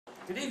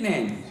Good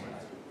evening.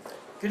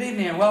 Good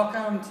evening and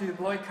welcome to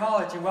Beloit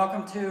College and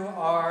welcome to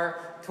our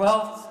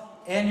 12th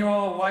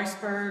annual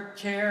Weissberg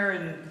Chair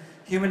in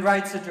Human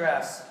Rights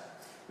Address.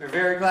 We're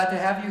very glad to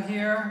have you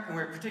here and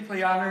we're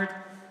particularly honored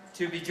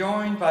to be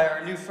joined by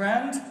our new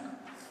friend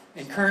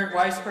and current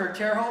Weissberg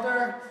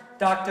Chairholder,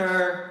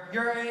 Dr.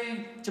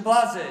 Yuri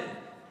Dzhibladze.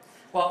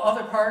 While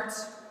other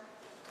parts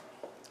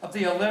of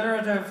the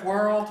alliterative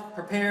world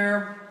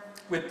prepare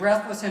with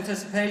breathless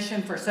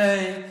anticipation for,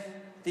 say,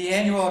 the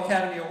annual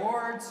Academy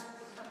Awards,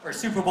 or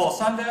Super Bowl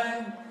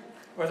Sunday,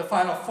 or the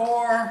Final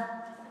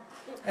Four,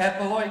 at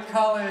Beloit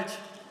College,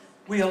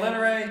 we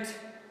alliterate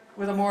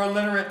with a more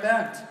literate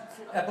bent.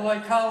 At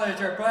Beloit College,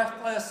 our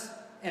breathless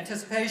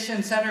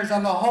anticipation centers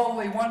on the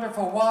holy,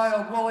 wonderful,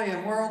 wild, woolly,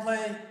 and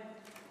worldly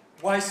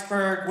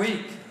Weissberg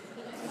Week.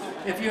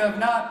 If you have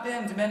not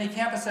been to many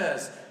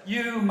campuses,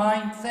 you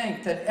might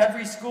think that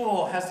every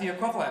school has the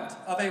equivalent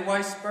of a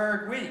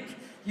Weissberg Week.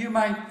 You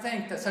might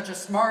think that such a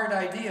smart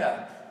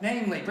idea,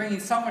 namely bringing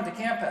someone to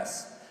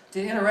campus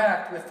to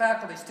interact with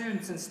faculty,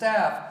 students, and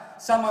staff,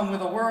 someone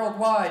with a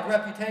worldwide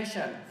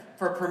reputation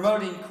for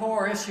promoting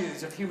core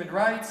issues of human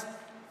rights,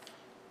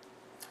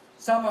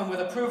 someone with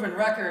a proven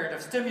record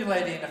of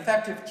stimulating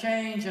effective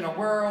change in a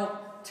world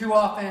too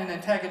often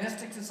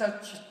antagonistic to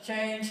such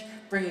change,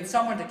 bringing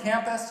someone to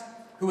campus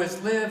who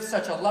has lived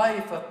such a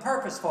life of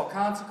purposeful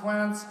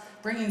consequence,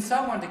 bringing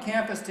someone to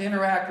campus to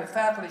interact with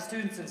faculty,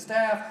 students, and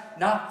staff,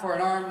 not for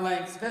an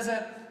arm's-length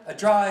visit, a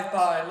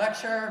drive-by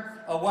lecture,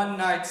 a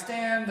one-night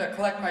stand, to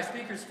collect my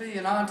speaker's fee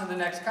and on to the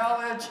next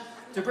college,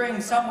 to bring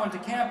someone to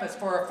campus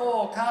for a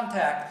full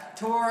contact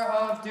tour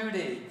of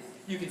duty.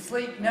 You can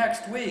sleep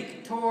next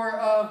week, tour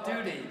of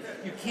duty.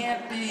 You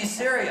can't be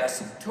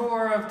serious,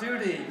 tour of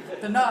duty.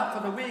 The not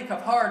for the weak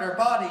of heart or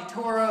body,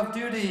 tour of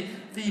duty.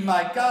 The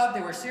my God,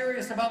 they were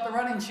serious about the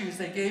running shoes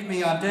they gave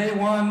me on day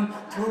one,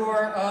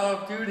 tour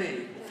of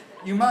duty.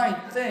 You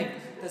might think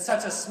that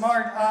such a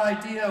smart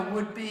idea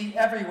would be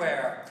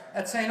everywhere,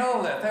 at St.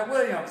 Olaf, at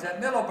Williams, at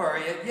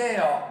Middlebury, at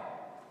Yale.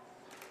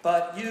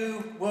 But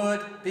you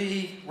would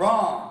be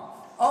wrong.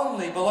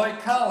 Only Beloit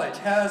College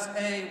has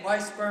a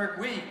Weissberg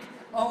Week.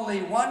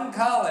 Only one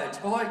college,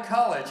 Beloit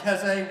College,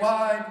 has a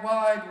wide,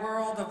 wide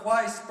world of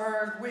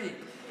Weissberg Week,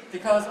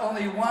 because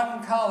only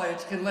one college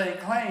can lay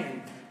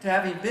claim to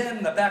having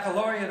been the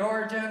baccalaureate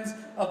origins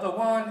of the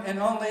one and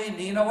only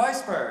Nina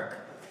Weissberg.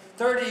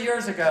 30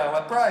 years ago,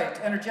 a bright,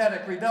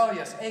 energetic,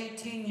 rebellious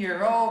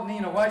 18-year-old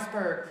Nina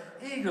Weissberg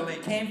eagerly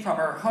came from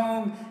her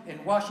home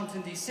in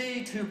Washington,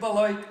 D.C. to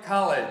Beloit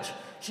College.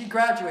 She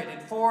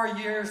graduated 4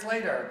 years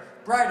later,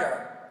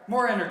 brighter,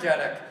 more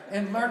energetic,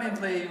 and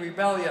learnedly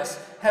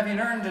rebellious, having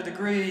earned a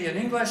degree in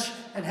English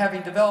and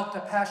having developed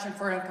a passion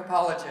for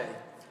anthropology.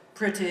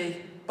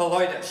 Pretty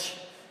Beloitish,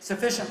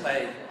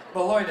 sufficiently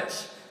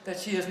Beloitish, that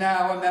she is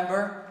now a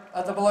member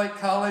of the Beloit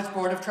College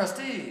Board of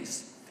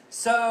Trustees.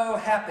 So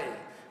happy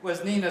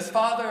was Nina's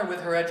father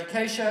with her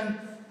education,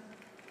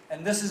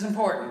 and this is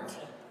important,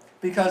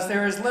 because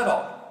there is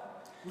little,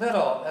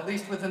 at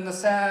least within the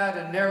sad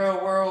and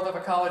narrow world of a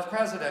college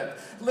president,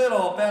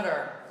 little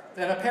better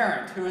than a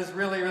parent who is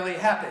really, really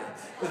happy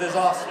with his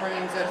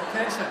offspring's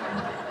education.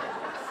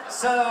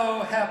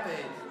 So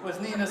happy was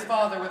Nina's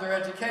father with her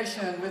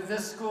education with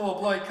this school,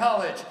 Beloit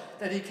College,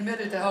 that he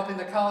committed to helping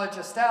the college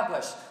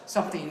establish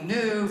something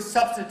new,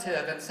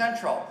 substantive, and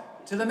central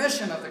to the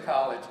mission of the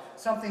college,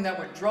 something that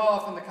would draw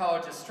from the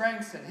college's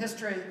strengths and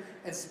history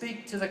and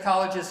speak to the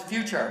college's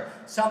future,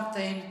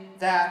 something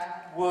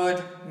that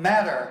would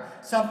matter,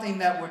 something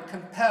that would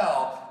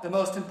compel the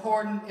most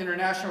important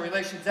international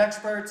relations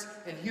experts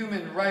and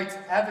human rights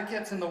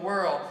advocates in the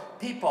world,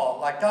 people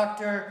like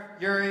Dr.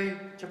 Yuri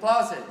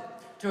Dzhibladze,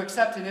 to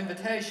accept an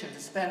invitation to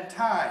spend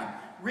time,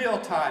 real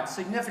time,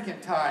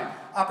 significant time,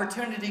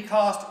 opportunity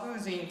cost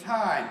oozing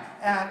time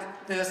at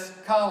this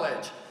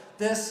college.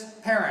 This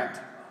parent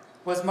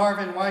was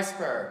Marvin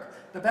Weissberg,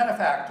 the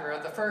benefactor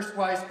of the first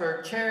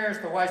Weissberg chairs,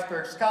 the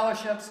Weissberg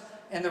scholarships,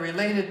 and the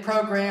related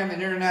program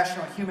in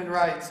international human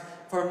rights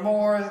for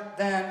more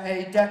than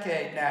a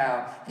decade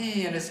now.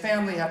 He and his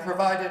family have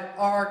provided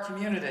our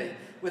community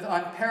with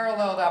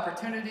unparalleled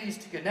opportunities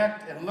to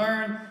connect and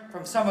learn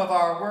from some of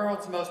our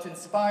world's most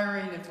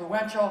inspiring,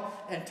 influential,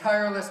 and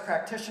tireless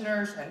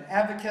practitioners and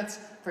advocates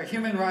for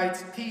human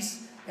rights,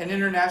 peace, and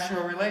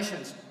international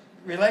relations.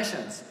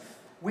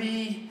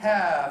 We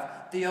have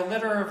the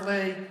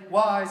alliteratively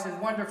wise and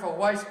wonderful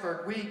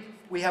Weissberg Week.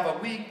 We have a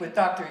week with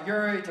Dr.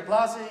 Yuri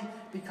Dzhibladze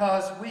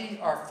because we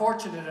are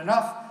fortunate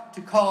enough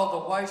to call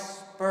the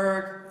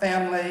Weissberg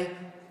family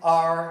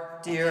our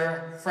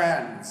dear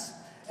friends.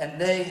 And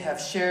they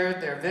have shared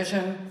their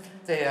vision.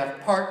 They have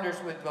partners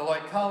with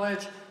Beloit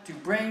College to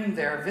bring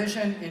their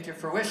vision into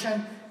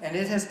fruition, and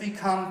it has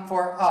become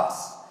for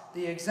us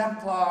the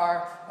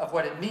exemplar of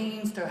what it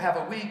means to have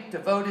a week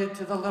devoted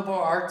to the liberal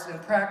arts and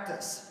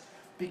practice.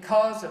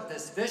 Because of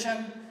this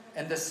vision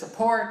and this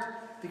support,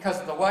 because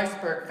of the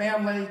Weissberg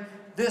family,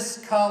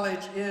 this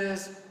college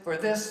is, for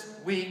this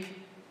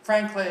week,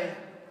 frankly,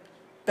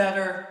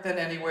 better than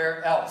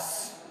anywhere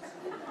else.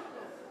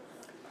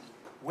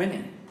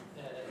 Winning.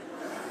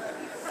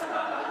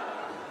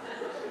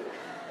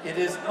 It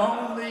is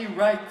only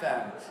right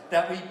then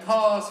that we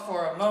pause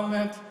for a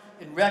moment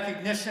in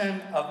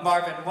recognition of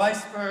Marvin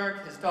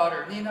Weissberg, his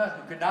daughter Nina,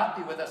 who could not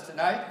be with us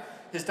tonight,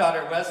 his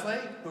daughter Wesley,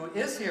 who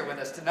is here with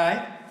us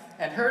tonight,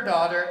 and her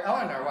daughter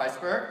Eleanor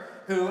Weissberg,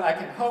 who I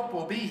can hope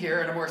will be here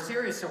in a more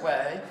serious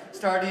way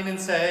starting in,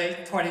 say,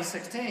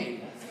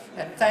 2016,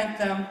 and thank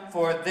them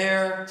for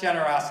their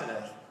generosity.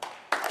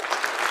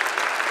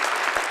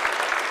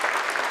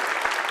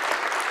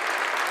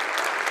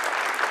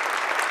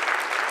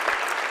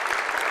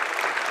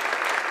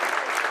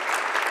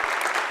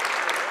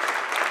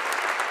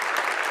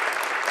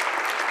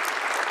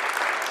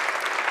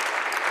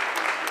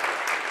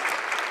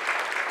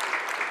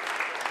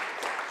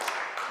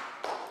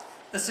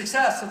 The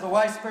success of the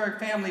Weissberg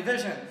family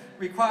vision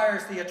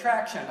requires the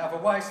attraction of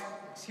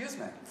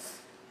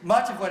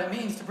Much of what it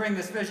means to bring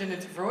this vision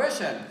into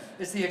fruition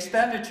is the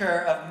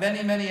expenditure of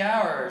many, many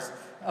hours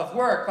of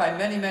work by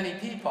many, many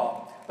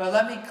people. But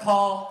let me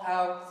call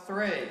out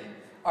three.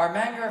 Our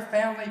Manger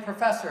Family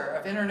Professor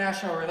of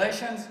International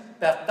Relations,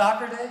 Beth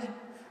Doherty,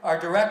 our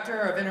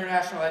Director of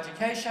International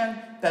Education,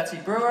 Betsy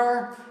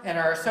Brewer, and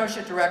our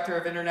Associate Director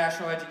of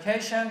International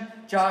Education,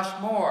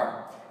 Josh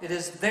Moore. It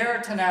is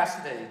their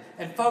tenacity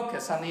and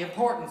focus on the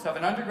importance of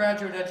an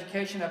undergraduate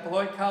education at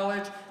Beloit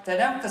College that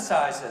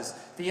emphasizes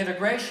the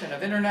integration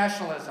of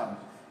internationalism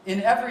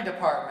in every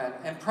department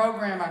and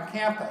program on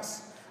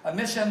campus, a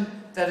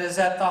mission that is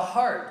at the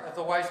heart of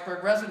the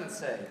Weissberg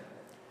residency,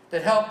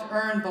 that helped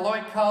earn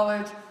Beloit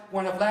College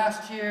one of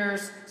last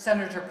year's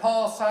Senator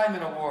Paul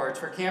Simon Awards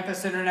for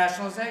campus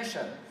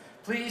internationalization.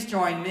 Please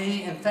join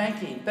me in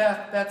thanking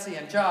Beth, Betsy,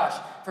 and Josh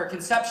for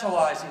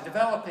conceptualizing,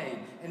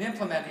 developing, and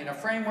implementing a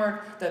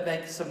framework that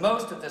makes the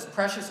most of this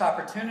precious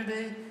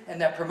opportunity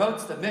and that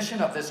promotes the mission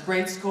of this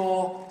great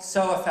school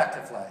so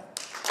effectively.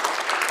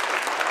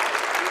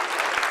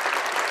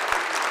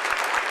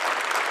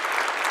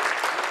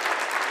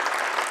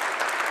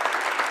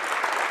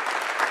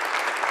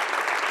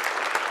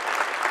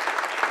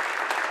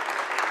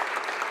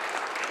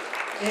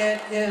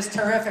 It is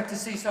terrific to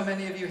see so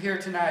many of you here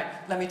tonight.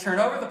 Let me turn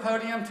over the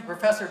podium to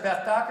Professor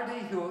Beth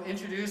Doherty, who will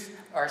introduce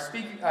our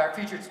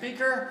featured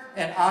speaker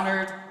and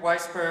honored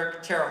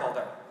Weissberg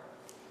chairholder.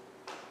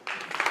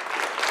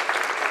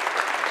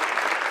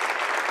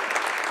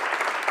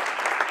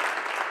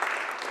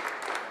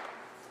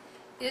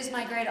 It is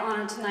my great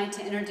honor tonight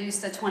to introduce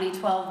the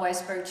 2012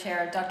 Weissberg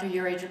Chair, Dr.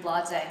 Yuri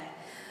Dzhibladze.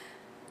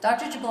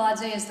 Dr.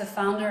 Dzhibladze is the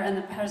founder and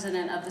the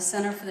president of the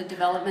Center for the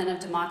Development of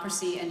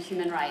Democracy and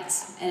Human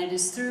Rights, and it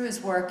is through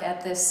his work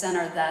at this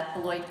center that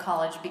Beloit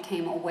College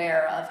became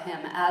aware of him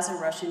as a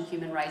Russian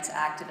human rights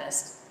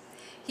activist.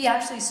 He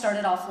actually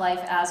started off life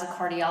as a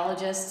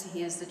cardiologist.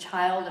 He is the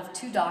child of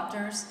two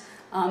doctors,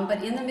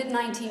 but in the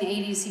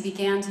mid-1980s he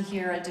began to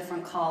hear a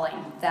different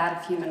calling,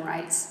 that of human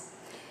rights.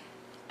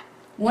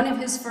 One of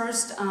his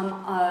first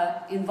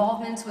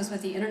involvements was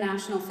with the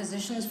International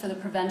Physicians for the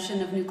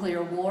Prevention of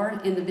Nuclear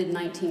War in the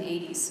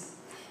mid-1980s.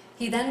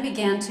 He then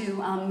began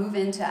to move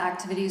into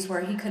activities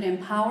where he could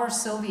empower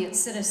Soviet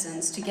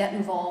citizens to get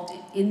involved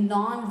in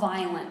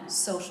non-violent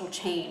social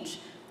change.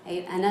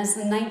 And as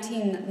the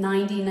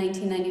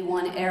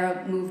 1990-1991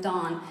 era moved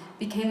on,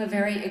 became a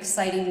very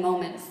exciting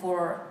moment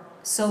for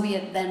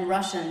Soviet then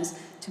Russians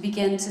to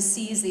begin to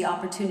seize the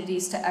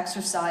opportunities to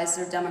exercise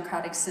their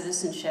democratic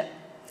citizenship.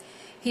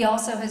 He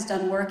also has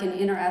done work in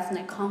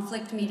interethnic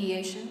conflict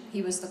mediation.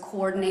 He was the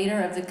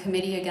coordinator of the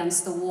Committee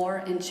Against the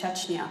War in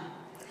Chechnya.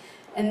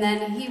 And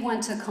then he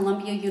went to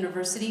Columbia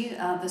University,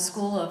 the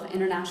School of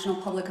International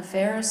Public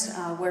Affairs,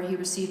 where he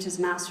received his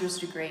master's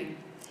degree.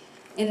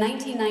 In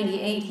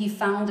 1998, he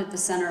founded the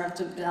Center of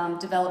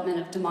Development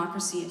of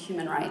Democracy and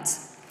Human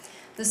Rights.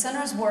 The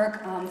center's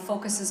work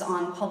focuses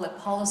on public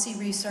policy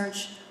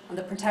research, on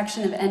the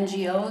protection of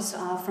NGOs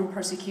from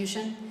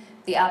persecution,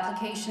 the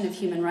application of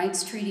human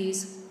rights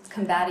treaties,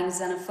 combating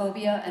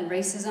xenophobia and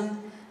racism,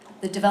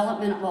 the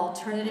development of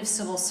alternative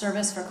civil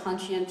service for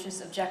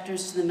conscientious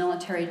objectors to the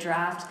military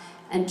draft,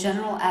 and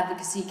general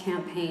advocacy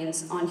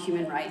campaigns on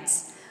human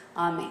rights.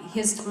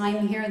 His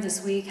time here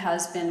this week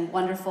has been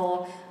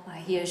wonderful.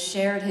 He has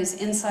shared his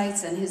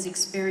insights and his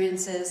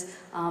experiences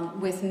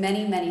with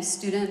many, many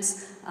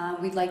students.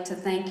 We'd like to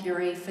thank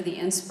Yuri for the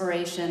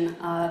inspiration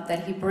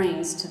that he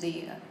brings to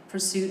the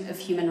pursuit of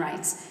human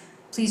rights.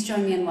 Please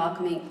join me in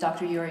welcoming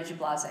Dr. Yuri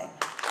Dzhibladze.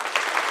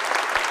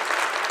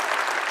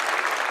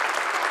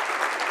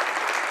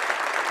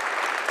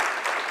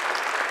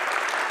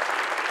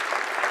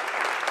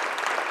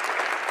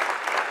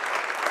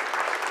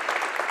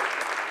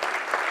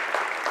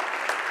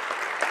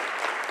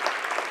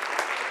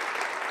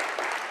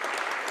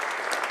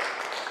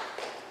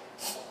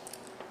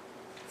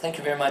 Thank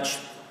you very much,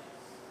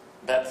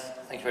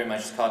 Beth. Thank you very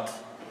much, Scott.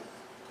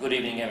 Good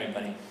evening,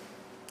 everybody.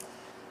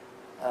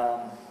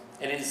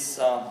 It is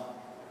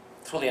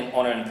truly an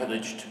honor and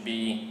privilege to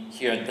be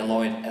here at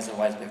Beloit as a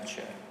Weissberg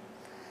Chair,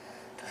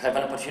 to have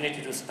an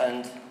opportunity to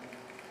spend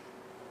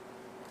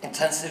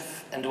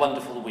intensive and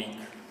wonderful week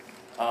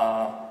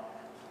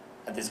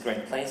at this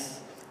great place,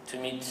 to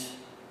meet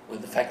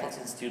with the faculty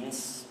and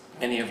students,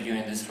 many of you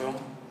in this room,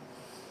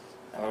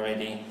 I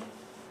already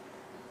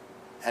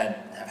have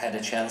had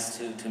a chance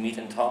to meet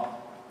and talk,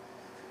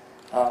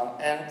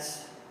 and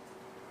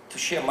to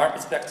share my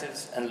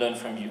perspectives and learn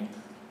from you.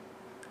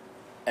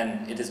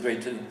 And it is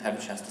great to have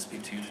a chance to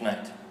speak to you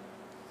tonight.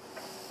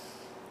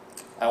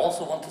 I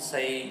also want to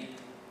say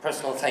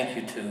personal thank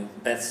you to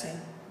Betsy,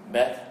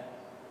 Beth,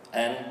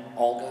 Anne,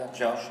 Olga,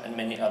 Josh, and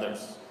many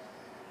others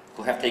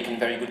who have taken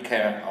very good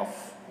care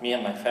of me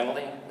and my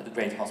family with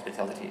great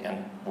hospitality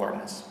and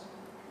warmness.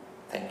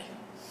 Thank you.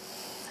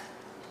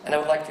 And I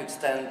would like to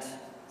extend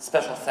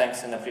special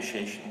thanks and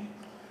appreciation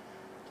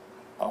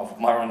of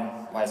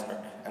Maren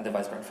Weissberg and the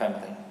Weissberg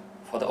family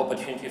for the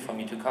opportunity for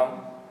me to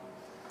come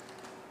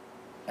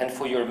and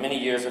for your many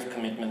years of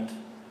commitment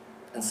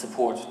and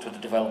support to the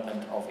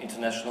development of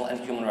international and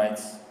human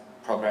rights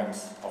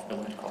programs of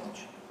Beloit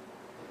College.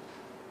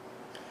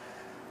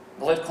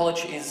 Beloit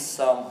College is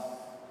a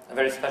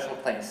very special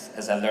place,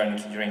 as I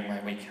learned during my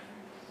week.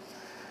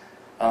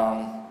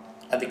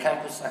 At the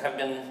campus, I have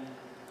been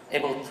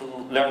able to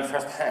learn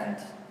firsthand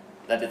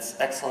that its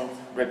excellent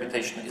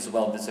reputation is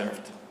well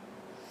deserved.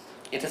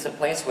 It is a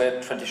place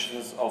where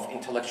traditions of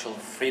intellectual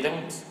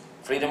freedom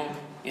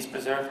is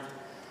preserved,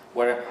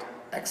 where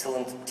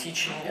excellent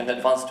teaching and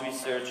advanced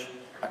research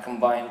are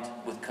combined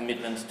with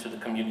commitment to the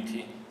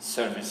community,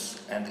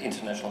 service, and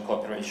international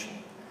cooperation,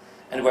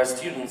 and where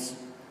students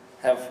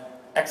have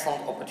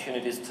excellent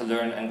opportunities to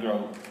learn and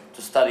grow,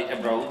 to study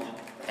abroad,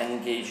 and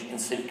engage in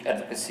civic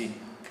advocacy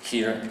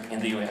here in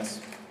the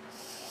US.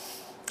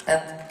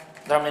 And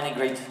there are many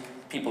great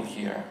people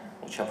here,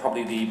 which are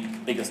probably the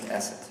biggest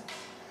asset,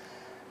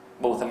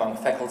 both among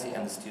faculty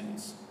and the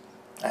students.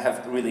 I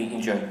have really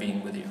enjoyed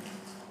being with you.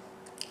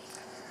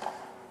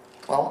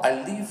 Well, I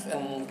live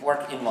and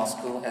work in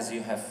Moscow, as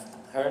you have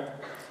heard,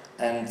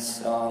 and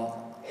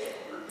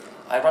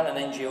I run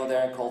an NGO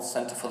there called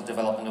Center for the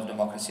Development of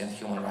Democracy and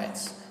Human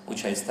Rights,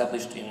 which I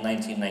established in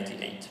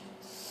 1998.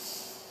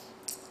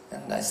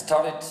 And I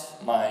started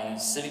my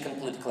civic and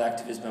political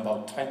activism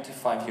about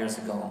 25 years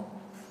ago.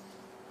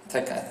 In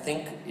fact, I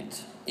think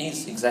it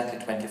is exactly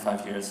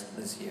 25 years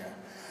this year.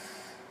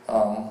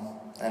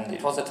 And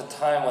it was at a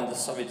time when the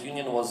Soviet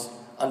Union was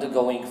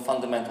undergoing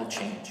fundamental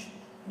change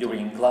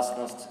during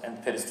glasnost and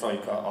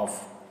perestroika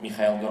of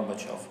Mikhail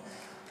Gorbachev,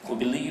 who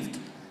believed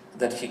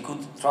that he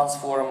could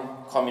transform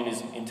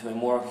communism into a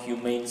more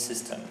humane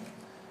system,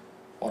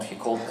 what he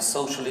called a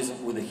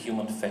socialism with a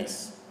human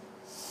face.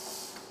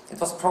 It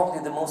was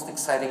probably the most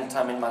exciting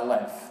time in my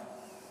life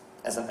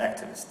as an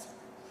activist.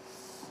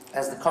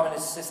 As the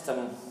communist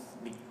system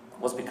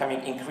was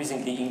becoming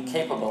increasingly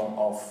incapable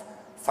of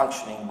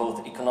functioning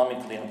both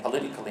economically and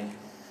politically,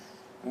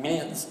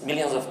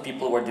 millions of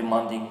people were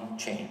demanding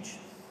change.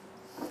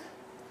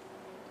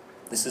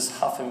 This is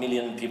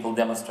 500,000 people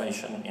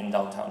demonstration in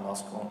downtown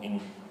Moscow in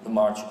the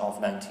March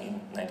of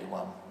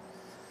 1991.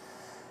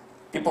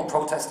 People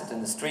protested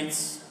in the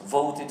streets,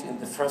 voted in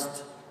the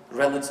first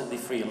relatively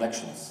free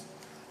elections,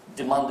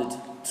 demanded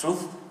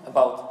truth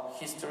about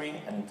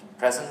history and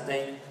present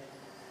day,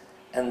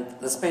 and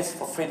the space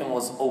for freedom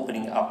was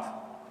opening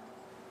up.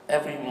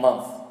 Every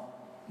month,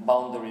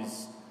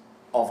 boundaries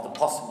of the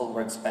possible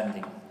were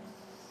expanding,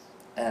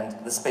 and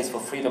the space for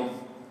freedom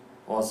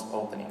was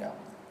opening up.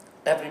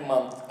 Every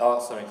month,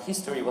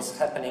 history was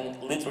happening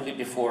literally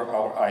before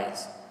our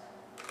eyes,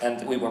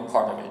 and we were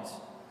part of it.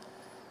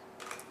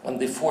 When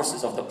the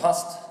forces of the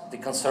past, the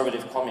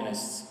conservative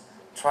communists,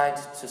 tried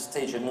to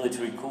stage a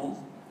military coup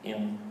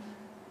in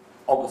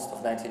August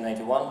of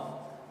 1991,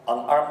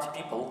 unarmed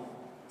people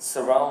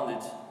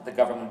surrounded the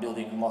government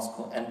building in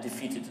Moscow and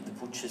defeated the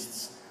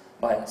putschists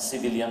by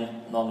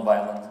civilian,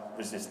 non-violent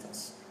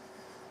resistance.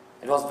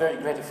 It was very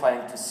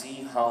gratifying to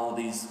see how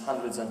these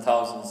hundreds and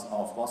thousands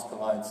of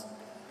Muscovites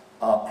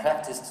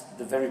practiced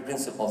the very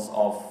principles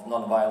of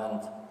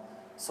non-violent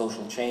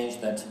social change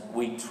that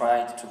we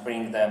tried to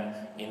bring them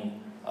in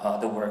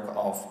the work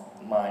of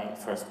my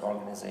first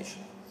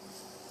organization.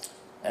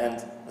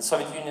 And the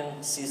Soviet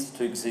Union ceased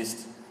to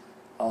exist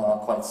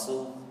quite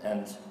soon,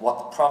 and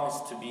what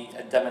promised to be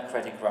a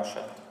democratic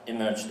Russia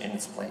emerged in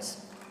its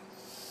place.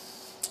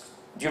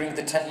 During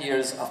the 10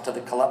 years after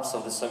the collapse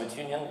of the Soviet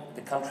Union,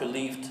 the country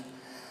lived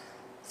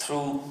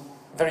through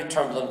very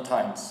turbulent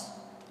times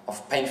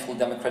of painful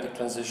democratic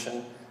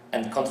transition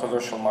and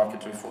controversial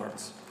market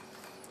reforms.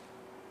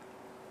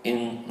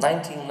 In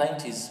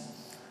 1990s,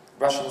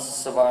 Russians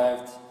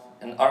survived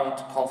an armed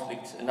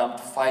conflict, an armed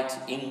fight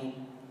in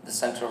the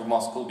center of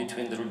Moscow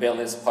between the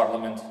rebellious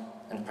parliament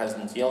and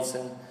President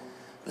Yeltsin,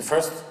 the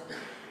first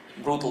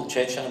brutal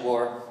Chechen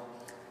war,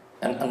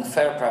 an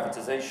unfair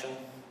privatization,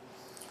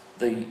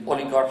 the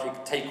oligarchic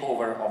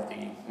takeover of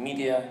the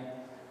media,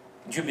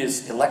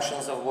 dubious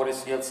elections of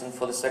Boris Yeltsin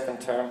for the second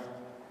term,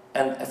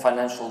 and a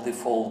financial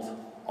default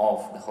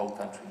of the whole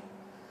country.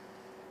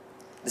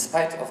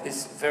 Despite of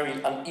this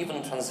very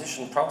uneven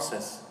transition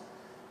process,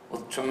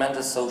 with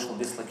tremendous social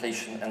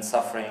dislocation and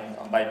suffering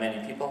by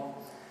many people,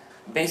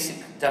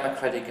 basic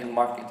democratic and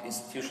market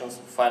institutions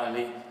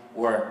finally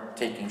were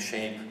taking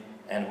shape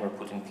and were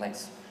put in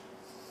place.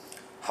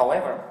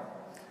 However,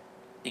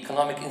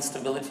 economic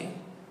instability,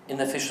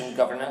 inefficient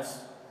governance,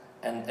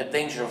 and a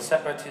danger of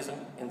separatism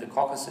in the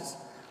Caucasus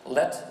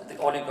led the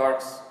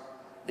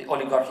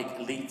oligarchic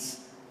elites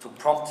to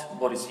prompt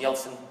Boris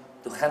Yeltsin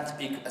to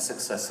handpick a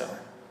successor,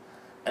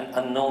 an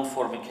unknown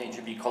former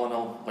KGB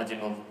colonel,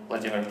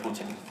 Vladimir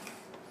Putin.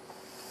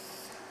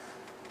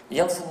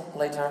 Yeltsin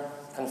later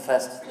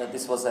confessed that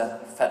this was a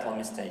fatal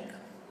mistake.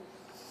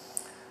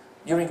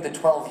 During the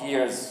 12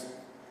 years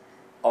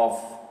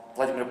of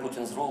Vladimir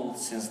Putin's rule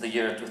since the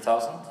year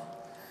 2000,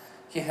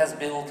 he has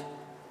built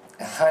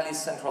a highly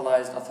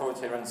centralized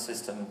authoritarian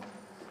system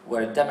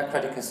where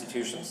democratic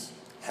institutions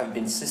have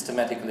been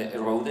systematically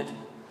eroded,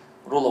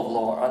 rule of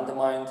law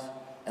undermined,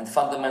 and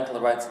fundamental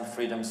rights and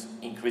freedoms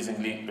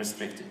increasingly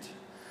restricted.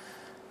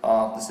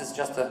 This is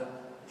just a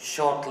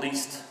short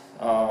list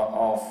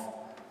of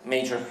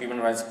major human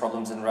rights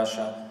problems in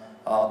Russia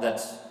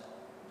that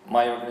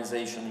my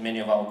organization, many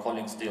of our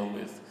colleagues deal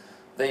with.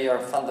 They are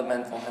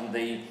fundamental and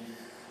they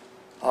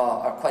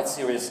are quite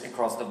serious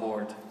across the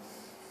board.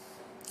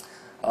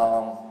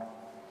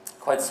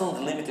 Quite soon,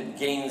 the limited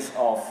gains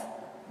of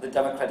the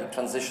democratic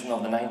transition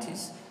of the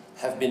 90s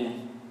have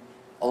been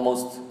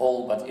almost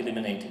all but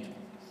eliminated.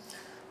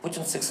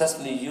 Putin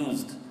successfully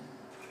used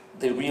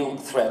the real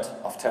threat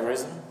of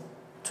terrorism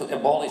to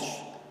abolish,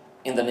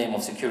 in the name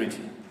of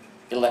security,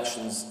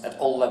 elections at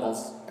all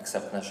levels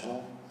except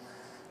national,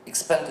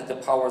 expanded the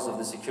powers of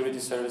the security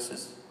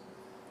services,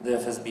 the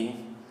FSB,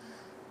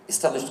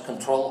 established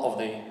control of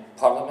the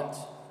parliament,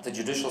 the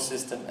judicial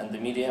system, and the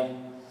media.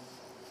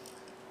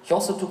 He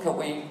also took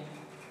away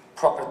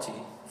property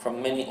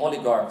from many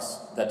oligarchs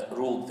that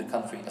ruled the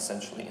country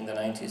essentially in the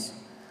 90s,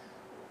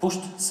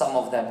 pushed some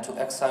of them to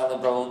exile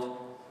abroad,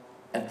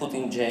 and put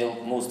in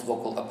jail most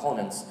vocal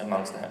opponents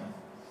amongst them,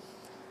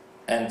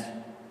 and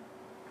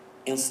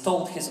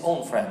installed his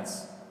own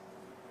friends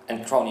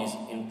and cronies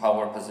in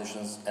power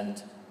positions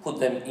and put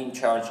them in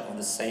charge of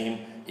the same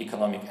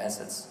economic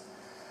assets.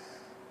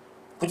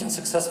 Putin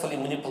successfully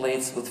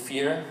manipulates with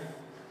fear,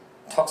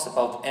 talks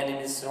about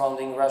enemies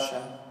surrounding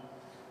Russia,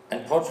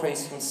 and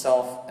portrays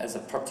himself as a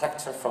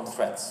protector from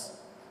threats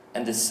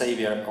and the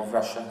savior of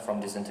Russia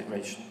from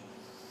disintegration.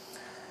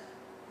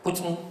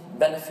 Putin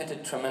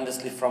benefited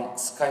tremendously from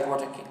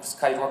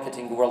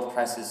skyrocketing world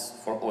prices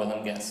for oil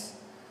and gas,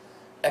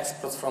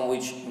 exports from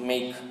which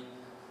make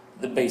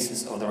the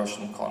basis of the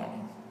Russian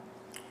economy.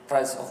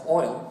 Price of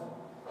oil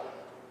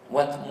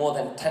went more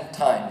than 10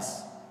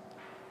 times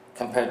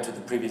compared to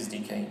the previous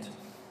decade.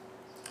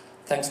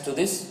 Thanks to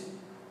this,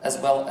 as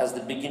well as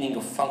the beginning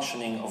of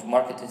functioning of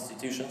market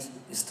institutions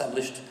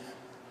established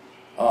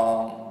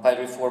by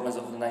reformers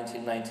of the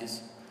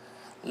 1990s,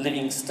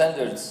 living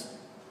standards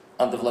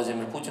under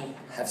Vladimir Putin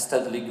have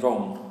steadily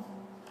grown,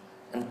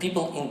 and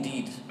people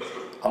indeed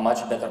are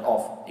much better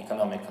off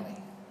economically.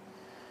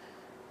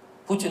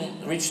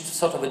 Putin reached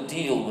sort of a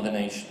deal with the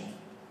nation,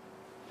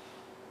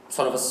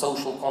 sort of a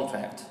social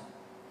contract.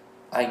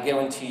 I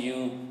guarantee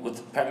you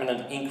with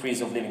permanent increase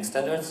of living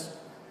standards,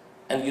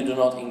 and you do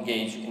not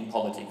engage in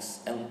politics,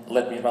 and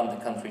let me run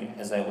the country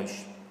as I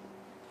wish.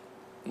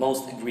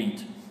 Most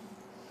agreed.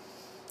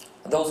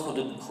 Those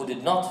who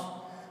did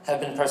not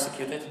have been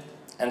persecuted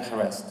and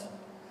harassed.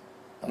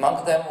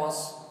 Among them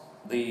was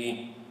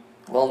the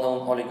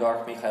well-known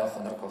oligarch Mikhail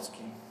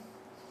Khodorkovsky,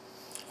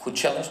 who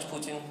challenged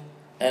Putin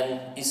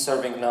and is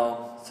serving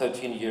now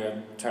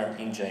 13-year term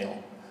in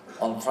jail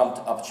on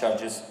trumped-up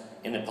charges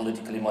in a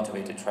politically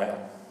motivated trial.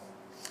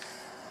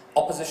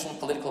 Opposition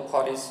political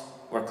parties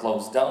were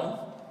closed down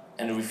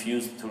and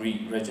refused to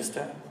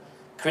re-register.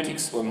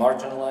 Critics were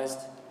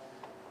marginalized,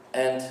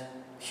 and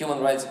human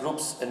rights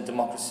groups and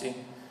democracy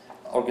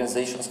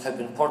organizations have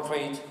been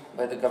portrayed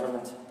by the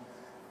government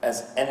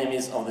as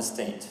enemies of the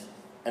state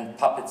and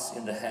puppets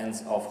in the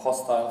hands of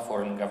hostile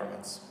foreign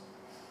governments,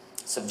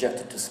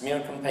 subjected to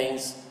smear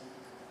campaigns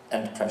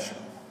and pressure.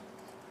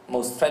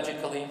 Most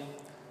tragically,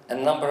 a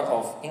number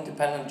of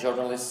independent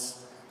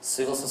journalists,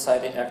 civil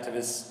society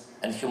activists,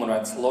 and human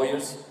rights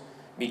lawyers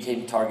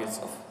became targets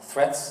of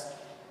threats,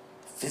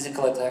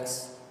 physical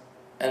attacks,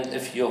 and a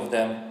few of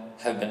them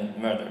have been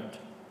murdered.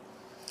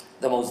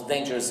 The most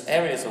dangerous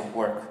areas of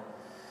work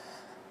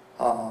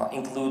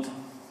include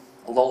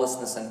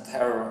lawlessness and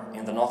terror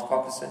in the North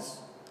Caucasus,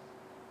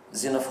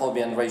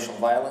 xenophobia and racial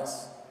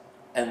violence,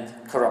 and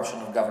corruption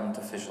of government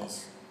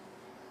officials.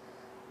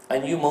 I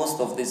knew most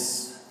of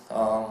these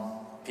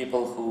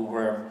people who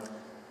were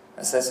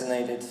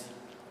assassinated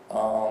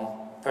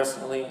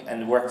personally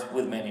and worked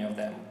with many of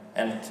them,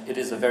 and it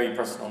is a very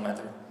personal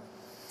matter.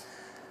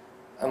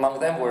 Among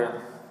them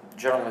were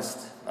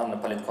journalist Anna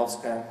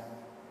Politkovskaya,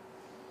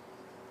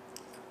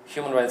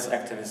 human rights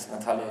activist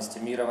Natalia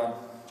Estemirova,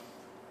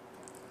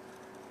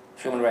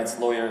 human rights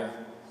lawyer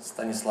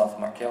Stanislav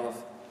Markelov,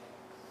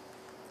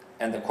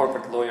 and the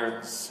corporate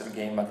lawyer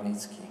Sergei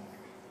Magnitsky.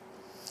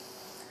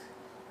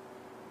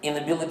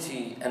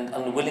 Inability and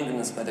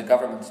unwillingness by the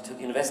government to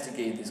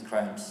investigate these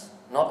crimes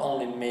not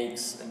only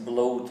makes a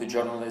blow to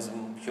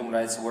journalism, human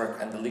rights work,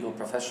 and the legal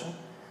profession,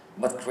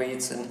 but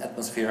creates an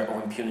atmosphere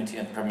of impunity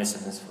and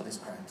permissiveness for these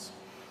crimes.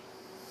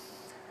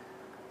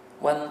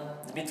 When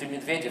Dmitry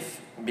Medvedev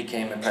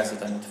became a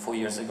president 4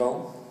 years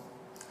ago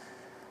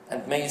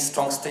and made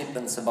strong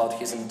statements about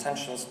his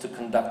intentions to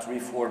conduct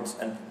reforms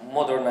and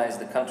modernize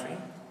the country,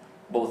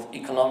 both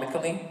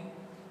economically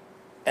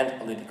and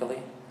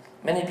politically,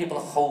 many people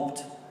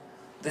hoped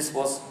this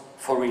was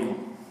for real.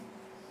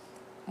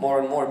 More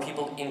and more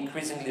people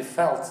increasingly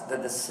felt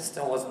that the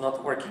system was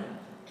not working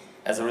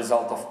as a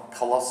result of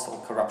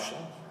colossal corruption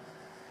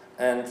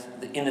and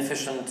the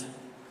inefficient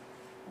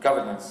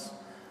governance,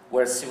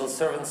 where civil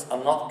servants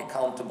are not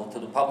accountable to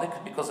the public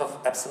because of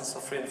absence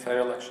of free and fair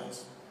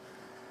elections.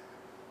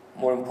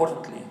 More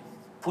importantly,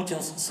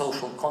 Putin's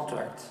social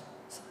contract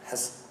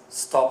has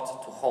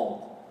stopped to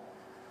hold.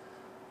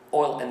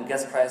 Oil and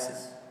gas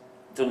prices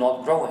do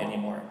not grow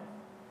anymore.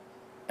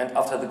 And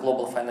after the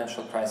global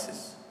financial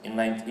crisis in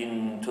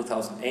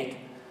 2008,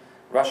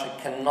 Russia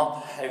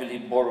cannot heavily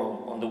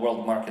borrow on the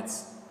world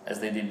markets as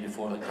they did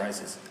before the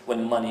crisis,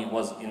 when money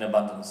was in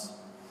abundance.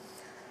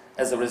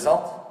 As a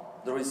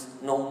result, there is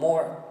no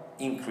more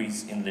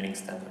increase in living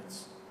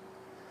standards.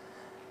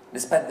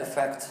 Despite the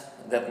fact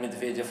that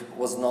Medvedev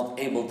was not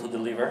able to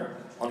deliver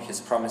on his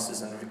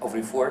promises of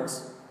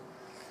reforms,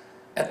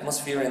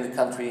 atmosphere in the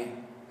country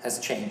has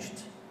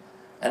changed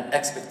and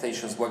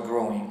expectations were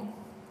growing.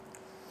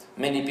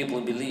 Many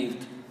people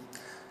believed,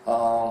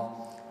 or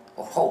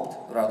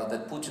hoped rather,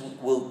 that Putin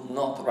will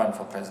not run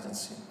for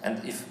presidency,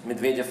 and if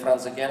Medvedev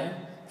runs again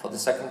for the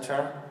second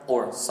term,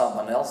 or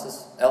someone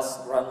else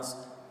runs,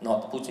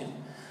 not Putin,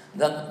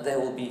 then there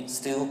will be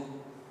still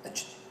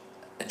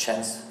a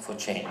chance for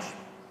change.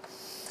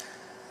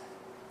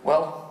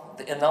 Well,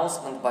 the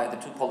announcement by the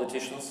two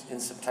politicians in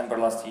September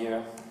last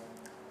year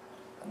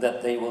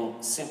that they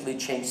will simply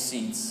change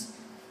seats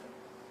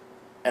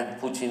and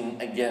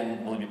Putin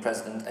again will be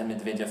president and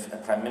Medvedev a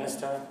prime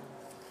minister,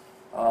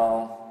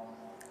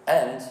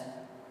 and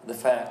the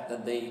fact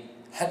that they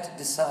had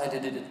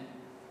decided it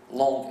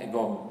long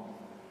ago,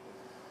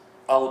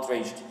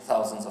 outraged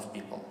thousands of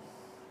people.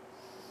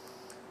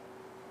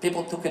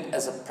 People took it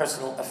as a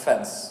personal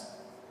offense.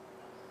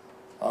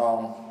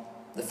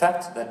 The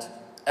fact that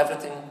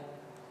everything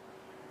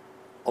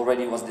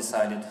already was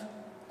decided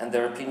and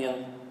their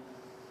opinion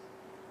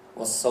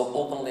was so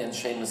openly and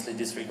shamelessly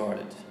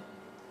disregarded.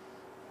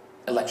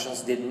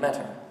 Elections didn't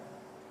matter.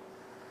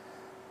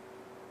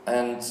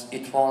 And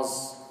it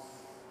was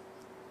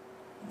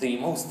the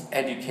most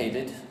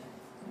educated,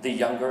 the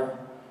younger,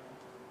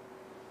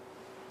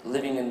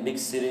 living in big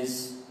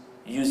cities,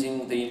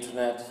 using the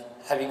internet,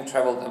 having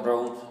traveled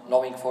abroad,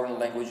 knowing foreign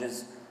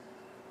languages,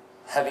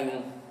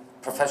 having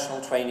professional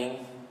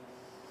training,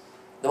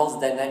 the most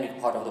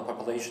dynamic part of the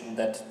population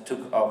that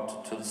took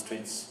out to the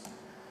streets,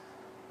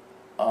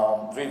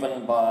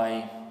 driven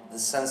by the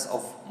sense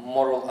of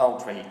moral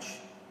outrage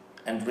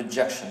and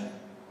rejection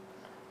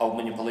of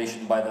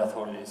manipulation by the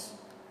authorities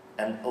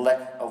and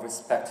lack of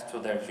respect to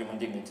their human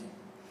dignity.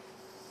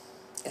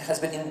 It has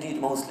been indeed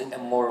mostly a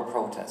moral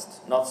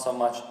protest, not so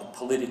much a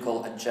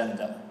political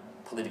agenda,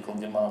 political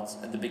demands,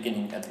 at the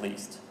beginning at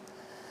least.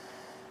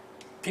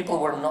 People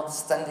were not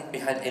standing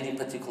behind any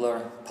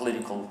particular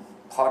political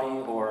party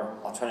or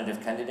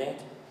alternative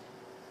candidate.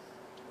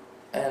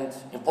 And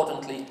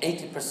importantly,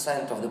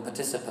 80% of the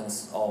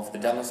participants of the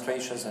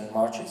demonstrations and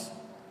marches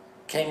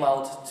came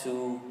out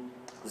to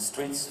the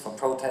streets for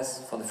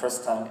protests for the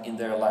first time in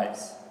their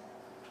lives.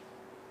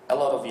 A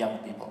lot of young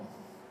people.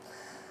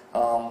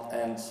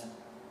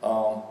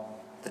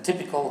 The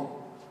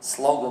typical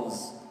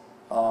slogans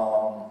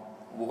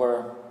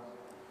were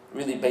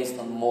really based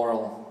on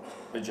moral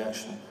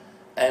rejection.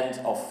 End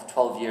of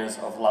 12 years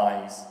of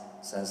lies,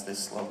 says this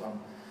slogan.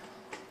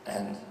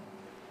 And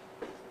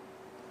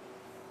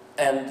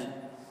end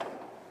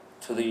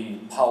to the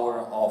power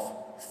of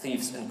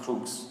thieves and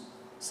crooks,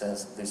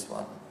 says this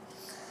one.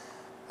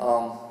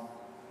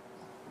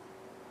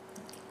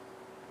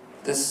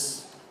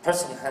 This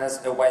person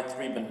has a white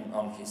ribbon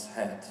on his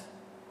head.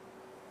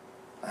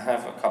 I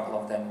have a couple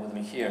of them with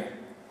me here.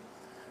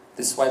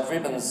 These white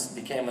ribbons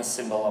became a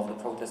symbol of the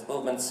protest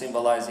movement,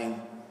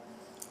 symbolizing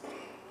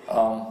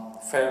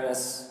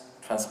fairness,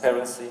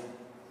 transparency,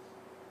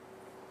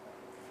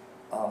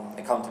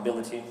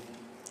 accountability,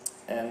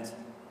 and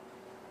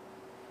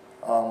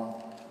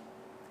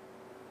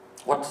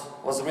what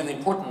was really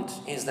important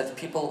is that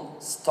people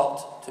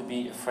stopped to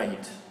be afraid.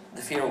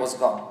 The fear was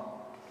gone.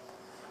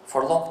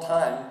 For a long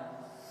time,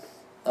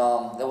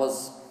 there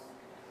was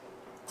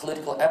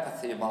political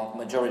apathy among the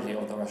majority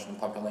of the Russian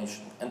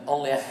population, and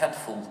only a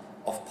handful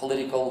of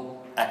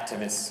political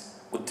activists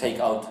would take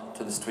out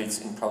to the streets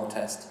in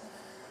protest.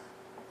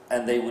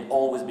 And they would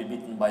always be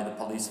beaten by the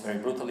police very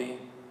brutally,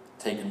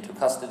 taken to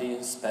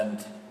custody,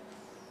 spend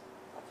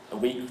a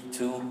week,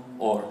 2,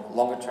 or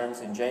longer terms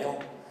in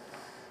jail.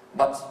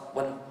 But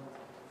when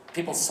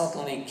people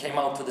suddenly came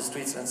out to the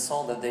streets and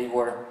saw that they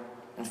were,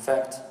 in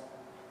fact,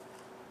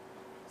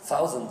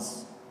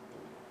 thousands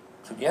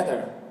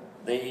together,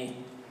 they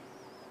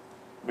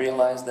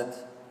realized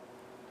that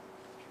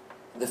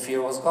the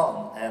fear was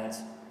gone and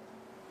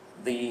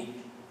the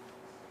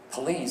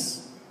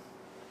police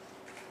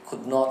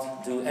could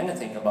not do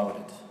anything about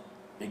it.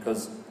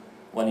 because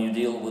when you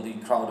deal with a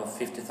crowd of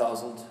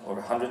 50,000 or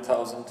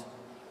 100,000,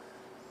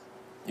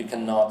 you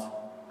cannot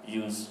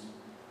use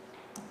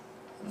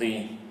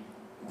the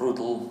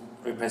brutal,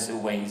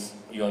 repressive ways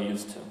you are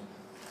used to.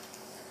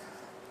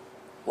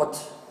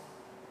 What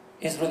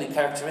is really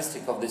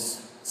characteristic of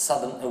this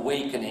sudden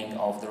awakening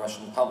of the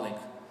Russian public,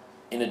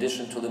 in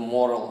addition to the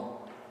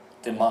moral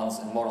demands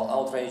and moral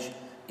outrage,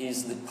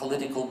 is the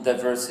political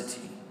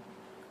diversity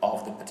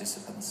of the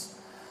participants.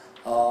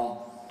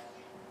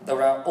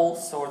 There are all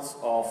sorts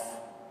of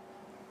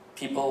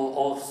people,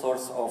 all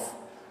sorts of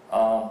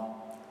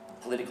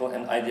political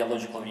and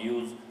ideological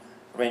views,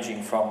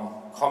 ranging from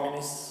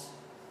communists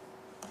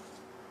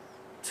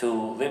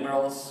to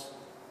liberals,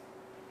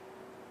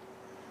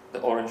 the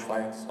orange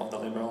flags of the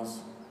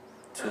liberals,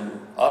 to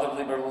other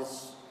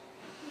liberals,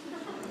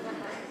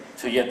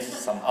 to yet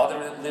some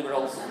other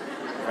liberals.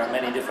 There are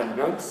many different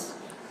groups,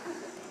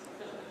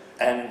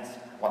 and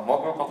one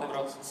more group of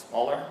liberals,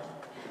 smaller,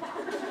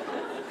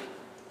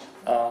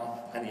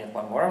 and yet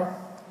one more,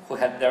 who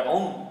had their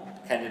own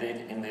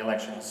candidate in the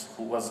elections,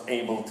 who was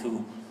able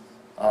to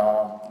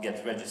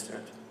get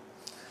registered.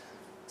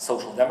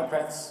 Social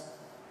Democrats,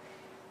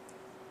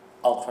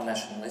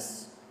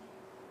 ultra-nationalists,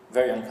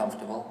 very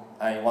uncomfortable.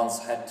 I once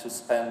had to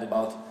spend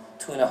about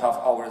 2.5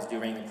 hours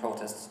during a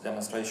protest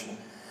demonstration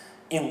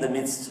in the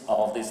midst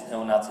of these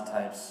neo-Nazi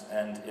types,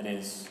 and it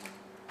is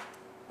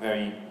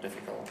very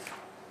difficult.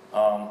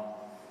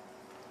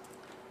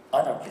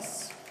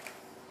 Anarchists,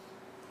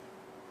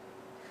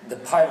 the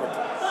pirate,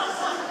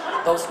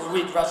 those who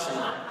read Russian,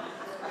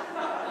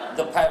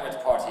 the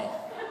pirate party,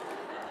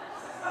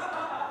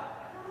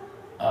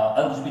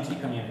 LGBT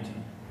community,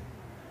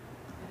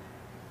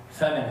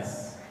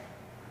 feminists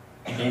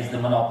against the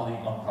monopoly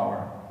on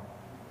power.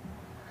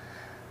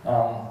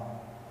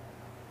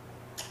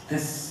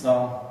 This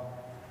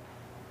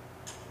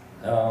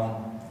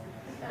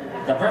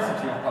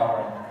diversity of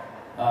power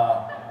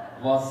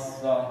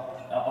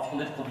of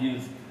political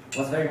views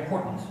was very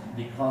important,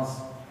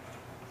 because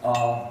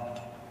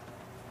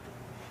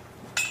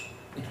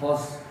it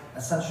was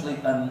essentially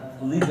a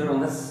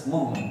leaderless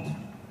movement.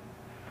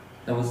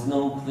 There was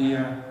no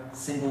clear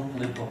single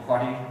political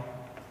party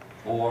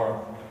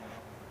or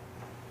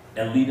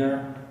a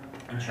leader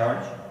in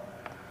charge,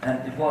 and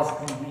it was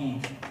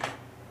indeed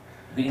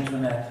the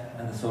internet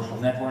and the social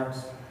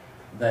networks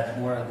that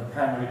were the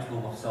primary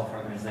tool of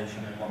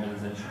self-organization and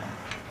mobilization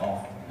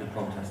of the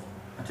protest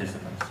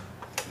participants.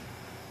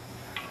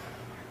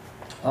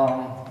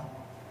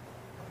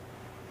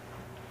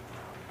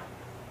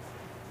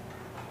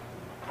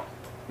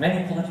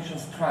 Many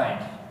politicians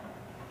tried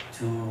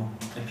to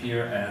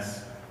appear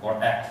as,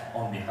 or act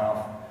on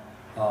behalf,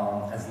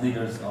 as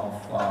leaders of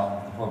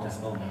the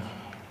protest movement,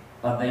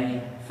 but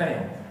they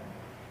failed.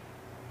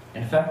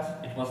 In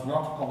fact, it was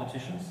not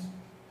politicians,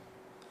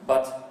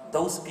 but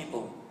those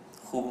people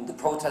whom the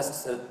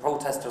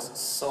protesters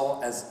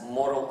saw as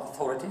moral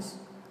authorities,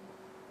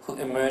 who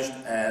emerged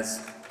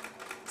as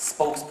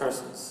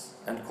spokespersons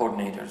and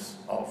coordinators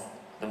of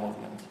the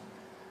movement.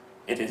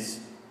 It is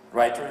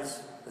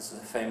writers. This is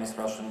a famous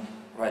Russian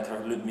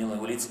writer, Lyudmila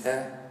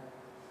Ulitskaya.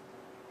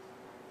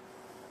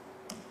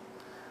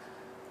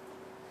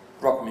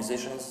 Rock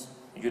musicians,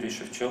 Yuri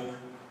Shevchuk.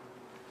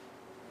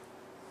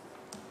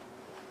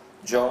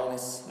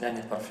 Journalists,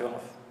 Leonid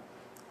Parfenov,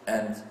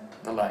 and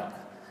the like.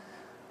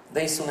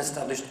 They soon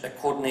established a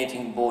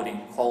coordinating body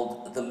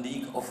called the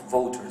League of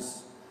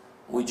Voters,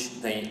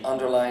 which they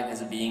underline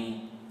as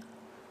being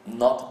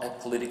not a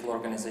political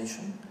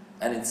organization,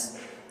 and it's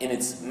in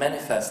its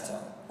manifesto,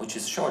 which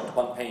is short,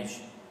 1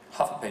 page,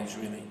 half a page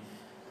really,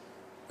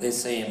 they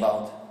say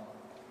about,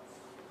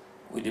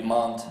 we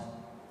demand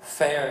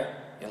fair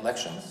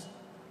elections,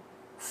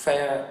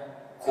 fair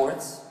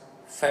courts,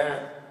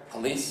 fair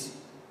police,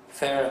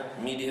 fair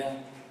media,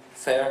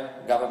 fair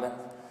government.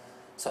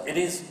 So it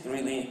is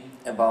really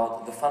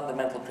about the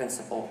fundamental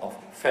principle of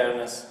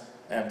fairness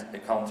and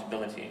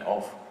accountability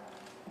of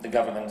the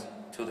government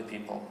to the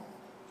people.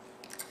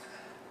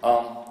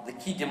 The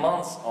key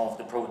demands of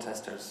the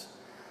protesters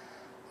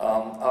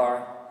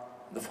are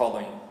the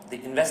following: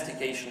 the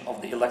investigation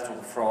of the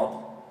electoral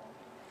fraud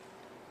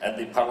at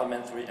the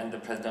parliamentary and the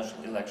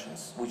presidential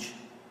elections, which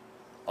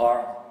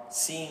are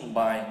seen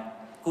by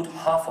good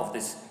half of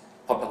this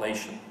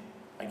population.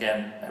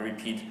 Again, I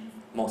repeat,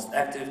 most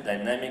active,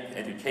 dynamic,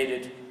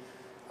 educated,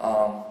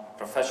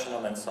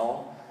 professional and so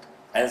on,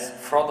 as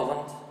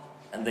fraudulent,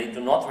 and they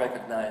do not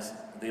recognize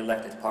the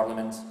elected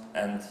parliament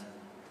and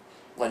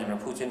Vladimir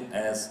Putin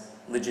as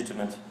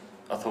legitimate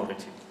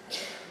authority.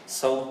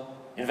 So,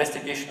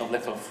 investigation of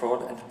electoral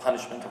fraud and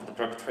punishment of the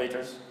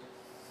perpetrators,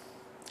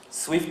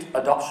 swift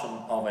adoption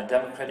of a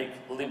democratic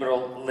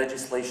liberal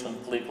legislation on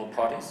political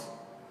parties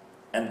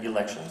and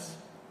elections,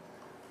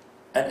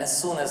 and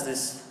as soon as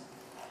this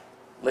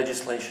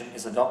legislation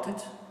is adopted,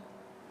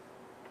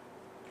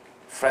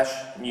 fresh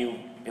new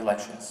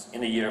elections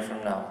in a year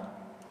from now.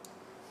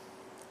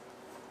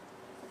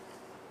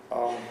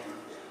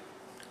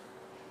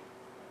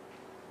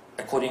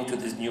 According to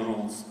these new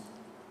rules,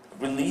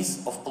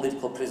 release of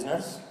political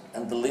prisoners,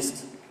 and the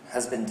list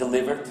has been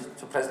delivered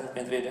to President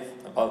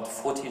Medvedev. About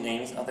 40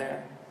 names are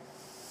there.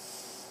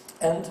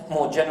 And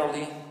more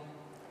generally,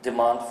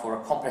 demand for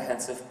a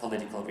comprehensive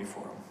political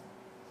reform.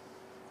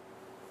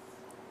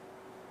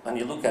 When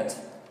you look at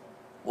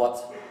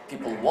what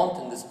people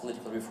want in this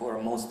political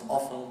reform, most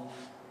often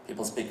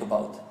people speak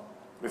about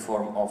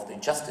reform of the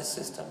justice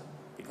system,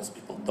 because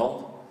people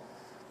don't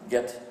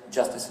get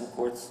justice in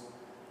courts.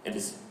 It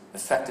is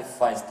effective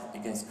fight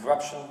against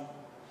corruption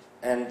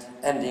and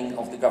ending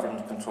of the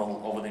government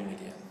control over the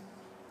media.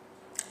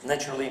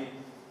 Naturally,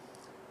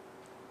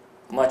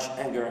 much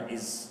anger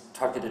is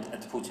targeted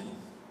at Putin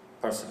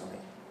personally,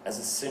 as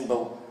a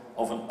symbol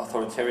of an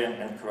authoritarian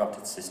and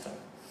corrupted system.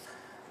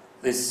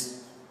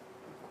 This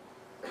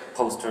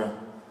poster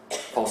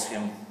calls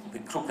him the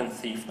crook and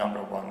thief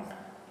 #1.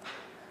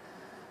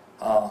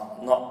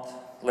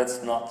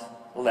 Let's not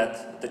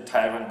let the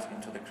tyrant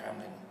into the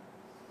Kremlin.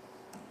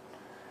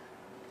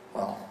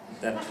 Well,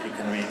 that you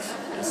can read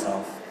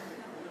yourself.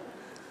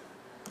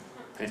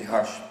 Pretty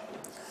harsh.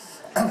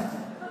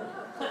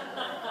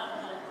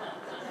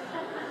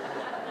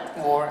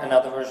 Or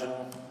another version,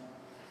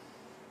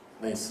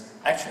 this.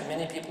 Actually,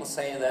 many people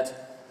say that,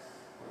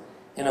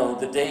 you know,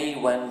 the day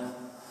when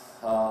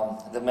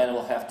the man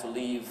will have to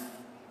leave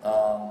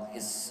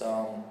his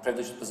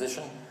privileged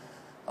position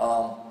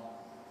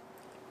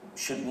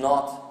should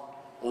not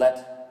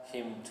let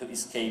him to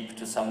escape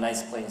to some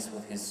nice place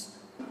with his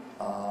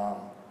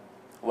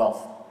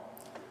wealth.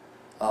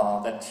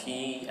 That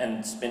he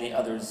and many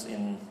others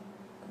in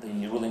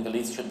the ruling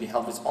elites should be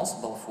held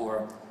responsible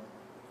for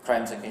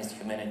crimes against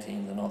humanity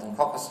in the Northern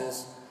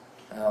Caucasus,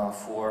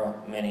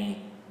 for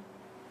many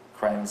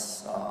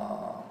crimes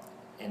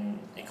in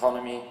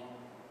economy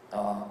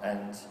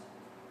and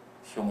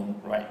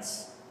human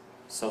rights.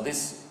 So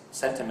these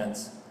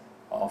sentiments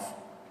of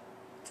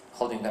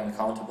holding them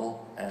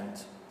accountable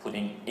and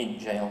putting in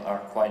jail are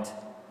quite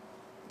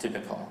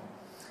typical.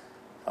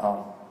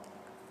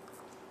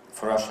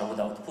 For Russia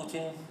without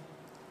Putin,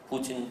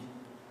 Putin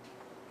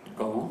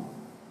go,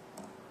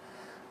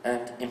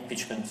 and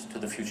impeachment to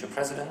the future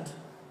president.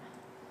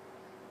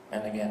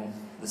 And again,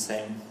 the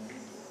same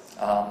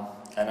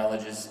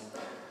analogies.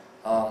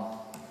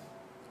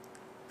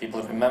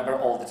 People remember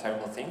all the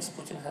terrible things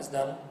Putin has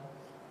done,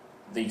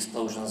 the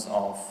explosions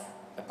of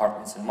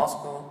apartments in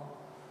Moscow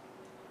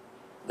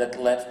that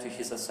led to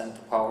his ascent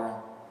to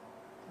power,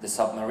 the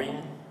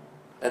submarine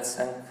that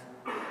sank,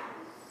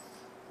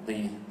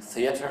 the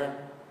theater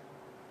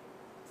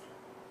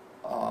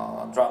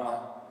drama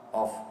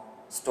of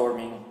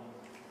storming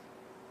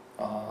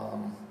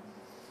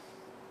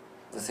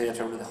the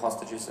theater with the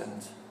hostages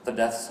and the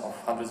deaths of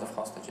hundreds of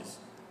hostages,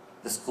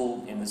 the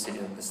school in the city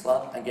of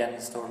Beslan, again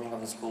the storming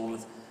of the school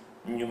with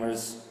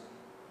numerous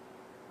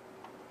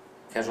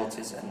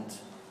casualties and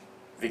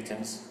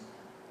victims,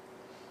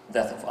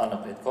 death of Anna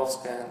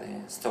Politkovskaya,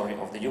 the story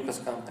of the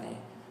Yukos company,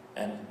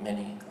 and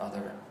many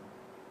other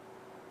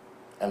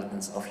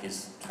elements of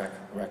his track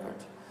record.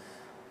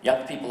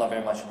 Young people are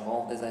very much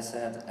involved, as I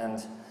said,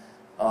 and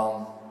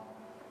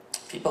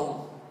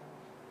people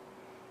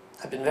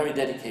have been very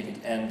dedicated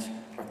and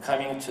are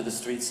coming to the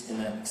streets in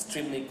an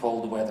extremely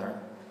cold weather.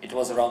 It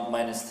was around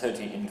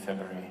 -30 in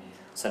February,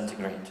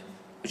 centigrade,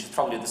 which is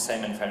probably the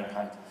same in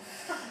Fahrenheit.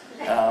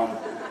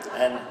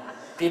 And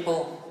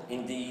people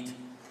indeed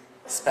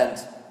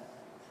spent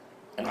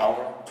an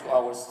hour, 2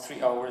 hours,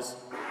 3 hours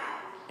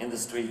in the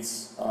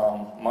streets,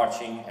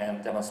 marching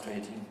and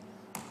demonstrating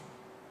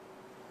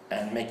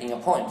and making a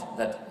point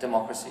that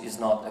democracy is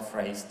not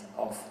afraid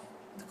of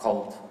the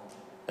cold.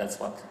 That's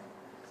what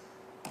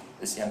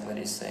this young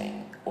lady is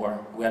saying. Or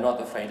we are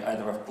not afraid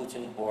either of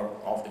Putin or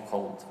of the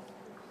cold.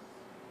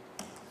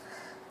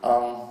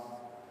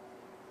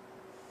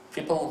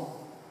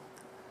 People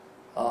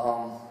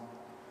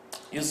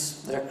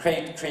use their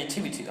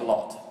creativity a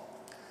lot.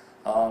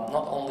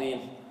 Not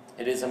only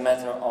it is a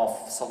matter of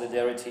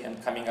solidarity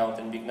and coming out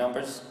in big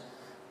numbers,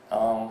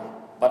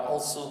 but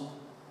also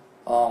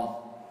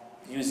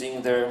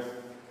using their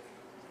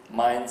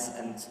minds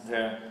and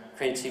their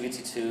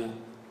creativity to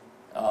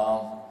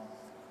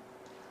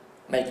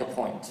make a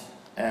point.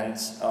 And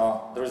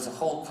there is a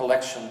whole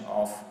collection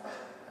of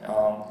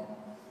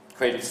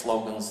creative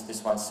slogans.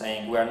 This one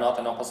saying, "We are not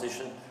an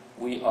opposition,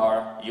 we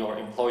are your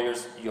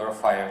employers, you are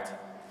fired."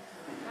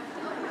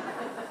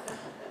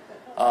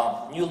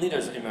 New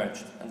leaders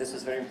emerged, and this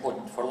is very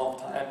important. For a long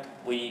time,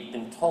 we've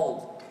been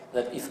told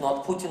that if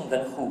not Putin,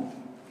 then who?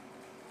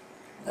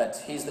 That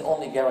he's the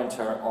only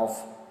guarantor of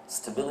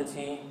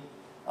stability,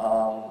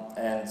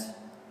 and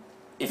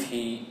if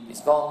he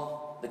is gone,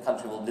 the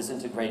country will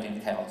disintegrate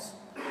in chaos.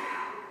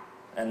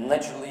 And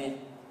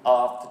naturally,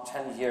 after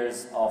 10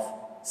 years of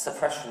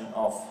suppression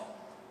of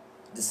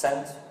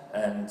dissent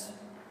and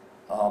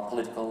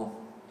political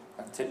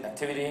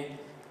activity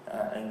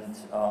and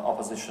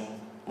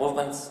opposition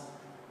movements,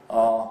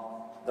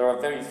 there are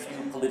very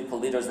few political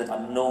leaders that are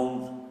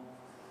known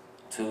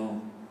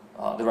to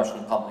the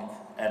Russian public.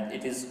 And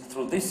it is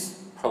through this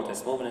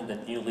protest movement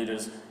that new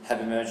leaders have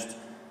emerged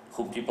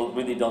who people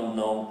really don't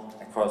know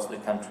across the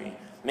country.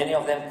 Many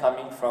of them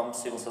coming from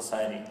civil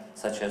society,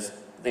 such as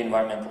the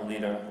environmental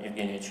leader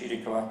Evgenia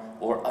Chirikova,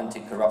 or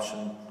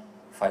anti-corruption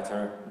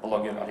fighter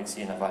blogger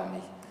Alexei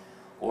Navalny,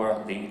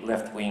 or the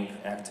left-wing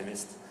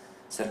activist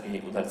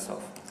Sergei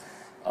Udaltsov.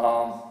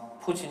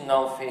 Putin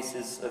now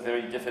faces a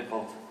very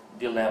difficult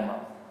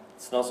dilemma.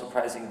 It's not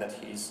surprising that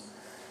he's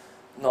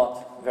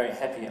not very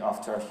happy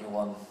after he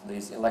won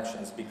these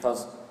elections,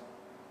 because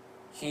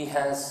he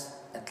has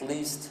at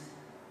least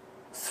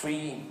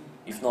 3,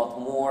 if not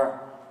more,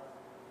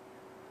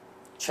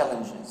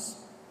 challenges.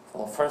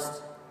 Well,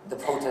 first, the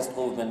protest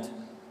movement,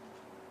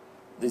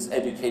 these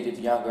educated,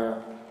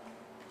 younger,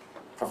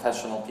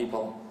 professional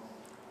people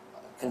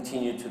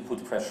continue to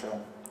put pressure,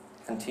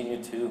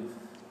 continue to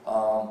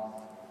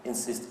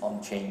insist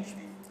on change.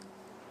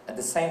 At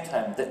the same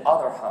time, the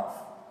other half,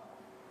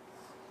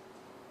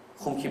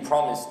 whom he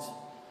promised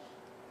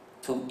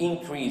to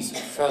increase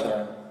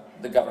further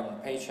the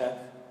government paycheck,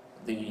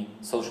 the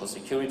social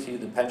security,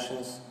 the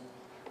pensions,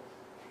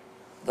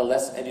 the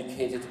less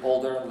educated,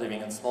 older,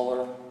 living in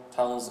smaller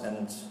towns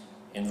and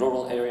in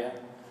rural area,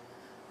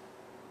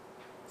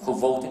 who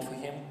voted for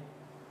him,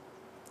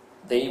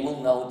 they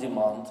will now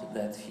demand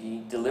that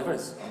he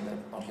delivers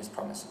on his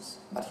promises.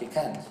 But he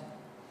can't.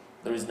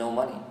 There is no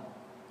money.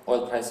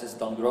 Oil prices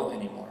don't grow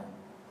anymore.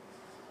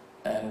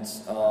 And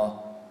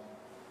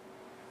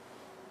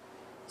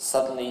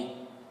suddenly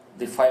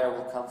the fire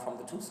will come from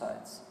the two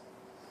sides.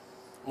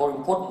 More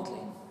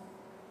importantly,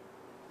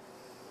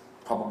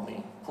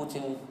 probably,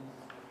 Putin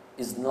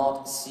is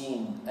not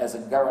seen as a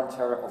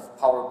guarantor of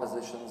power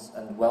positions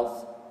and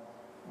wealth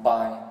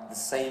by the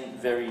same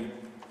very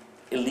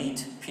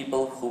elite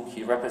people whom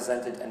he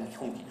represented and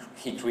whom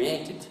he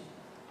created.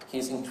 He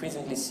is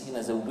increasingly seen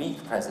as a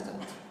weak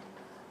president.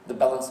 The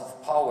balance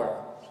of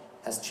power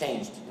has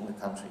changed in the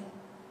country.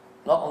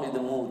 Not only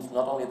the mood,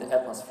 not only the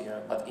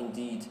atmosphere, but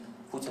indeed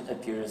Putin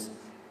appears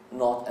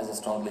not as a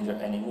strong leader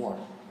anymore.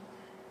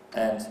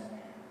 And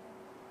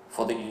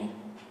for the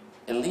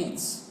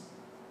elites,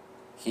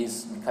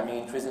 he's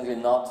becoming increasingly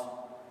not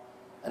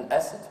an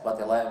asset, but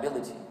a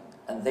liability.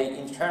 And they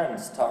in turn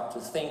start to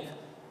think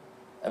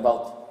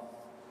about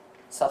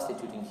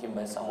substituting him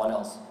by someone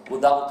else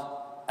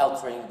without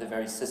altering the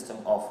very system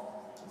of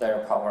their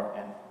power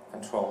and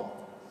control.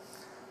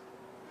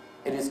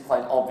 It is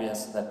quite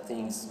obvious that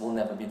things will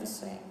never be the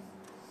same.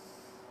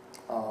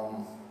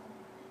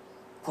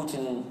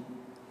 Putin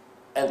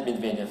and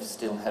Medvedev,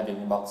 still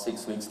having about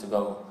 6 weeks to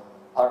go,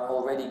 are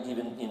already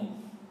given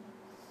in.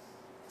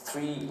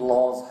 3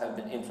 laws have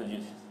been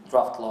introduced,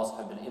 draft laws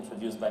have been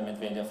introduced by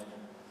Medvedev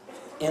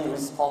in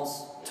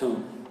response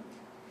to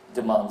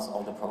demands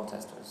of the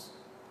protesters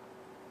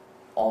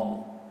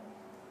on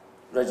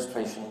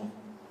registration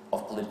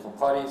of political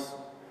parties,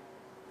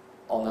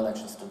 on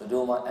elections to the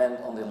Duma, and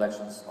on the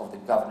elections of the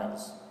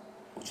governors,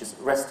 which is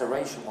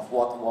restoration of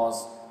what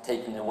was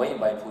taken away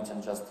by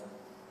Putin just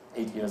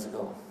 8 years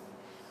ago.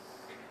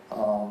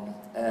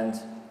 And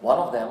one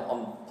of them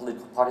on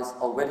political parties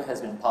already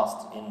has been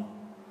passed in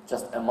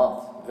just a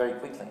month, very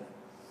quickly.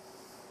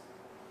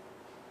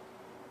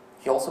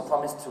 He also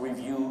promised to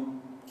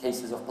review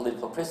cases of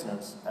political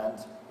prisoners, and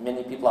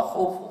many people are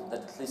hopeful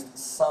that at least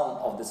some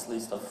of this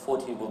list of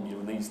 40 will be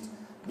released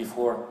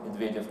before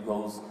Medvedev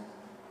goes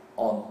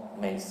on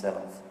May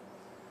 7th.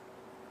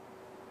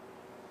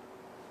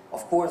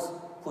 Of course,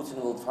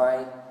 Putin will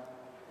try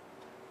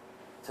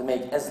to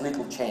make as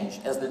little change,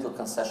 as little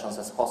concessions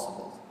as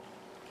possible,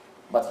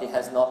 but he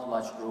has not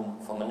much room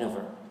for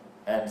maneuver,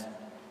 and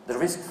the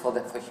risk for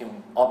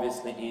him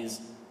obviously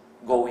is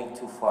going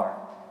too far.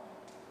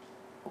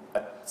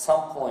 At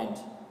some point,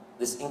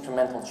 this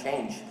incremental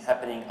change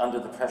happening under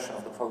the pressure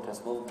of the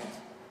protest movement,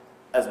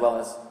 as well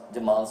as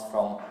demands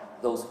from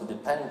those who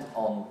depend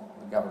on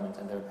the government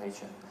and their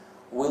paycheck,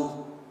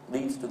 will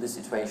lead to the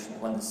situation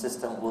when the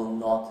system will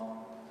not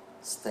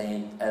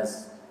stay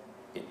as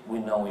we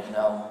know it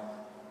now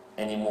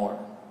anymore.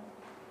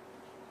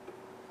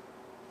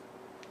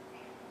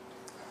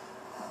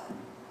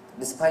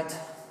 Despite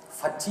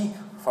fatigue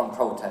from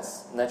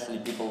protests, naturally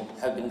people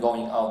have been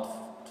going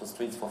out to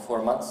streets for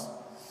 4 months,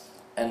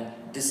 and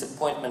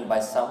disappointment by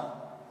some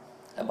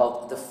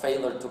about the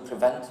failure to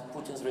prevent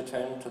Putin's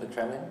return to the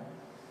Kremlin,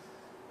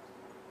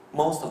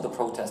 most of the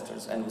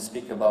protesters, and we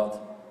speak about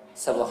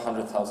several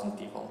 100,000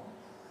 people,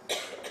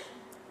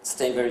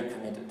 stay very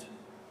committed.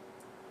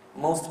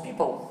 Most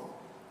people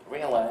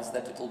realize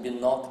that it will be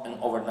not an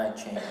overnight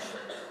change,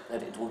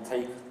 that it will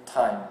take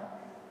time,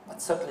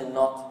 but certainly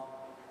not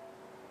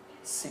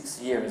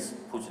 6 years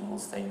Putin will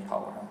stay in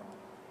power.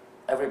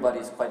 Everybody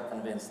is quite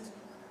convinced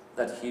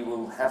that he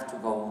will have to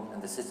go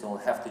and the system will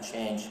have to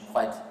change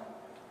quite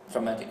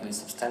dramatically,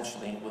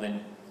 substantially,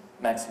 within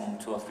maximum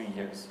 2 or 3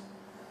 years.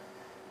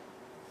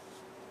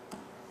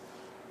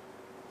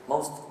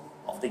 Most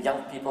of the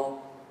young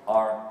people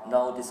are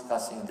now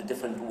discussing the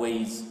different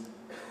ways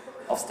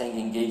of staying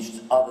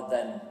engaged other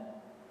than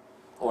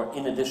or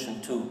in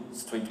addition to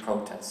street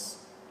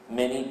protests.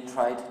 Many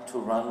tried to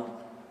run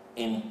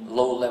in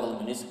low-level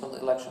municipal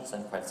elections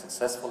and quite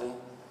successfully.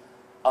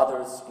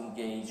 Others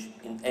engage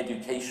in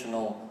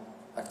educational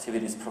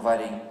activities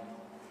providing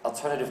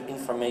alternative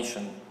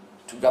information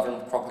to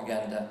government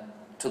propaganda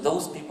to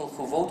those people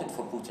who voted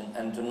for Putin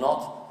and do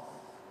not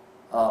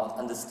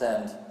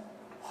understand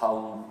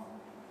how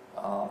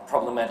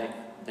problematic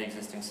the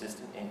existing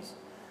system is.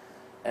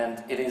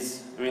 And it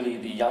is really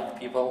the young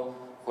people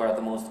who are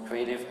the most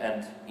creative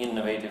and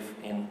innovative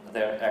in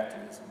their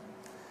activism.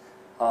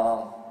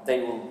 They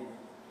will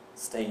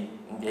stay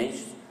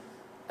engaged,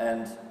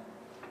 and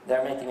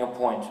they're making a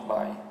point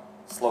by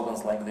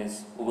slogans like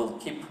this: we will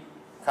keep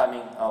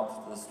coming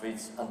out to the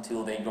streets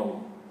until they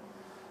go.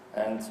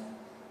 And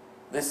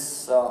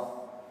these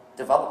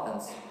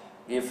developments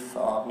give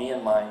me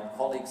and my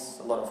colleagues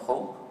a lot of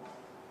hope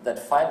that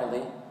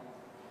finally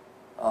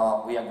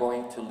we are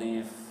going to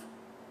live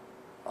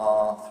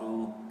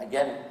through,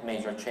 again,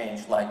 major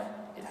change like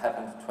it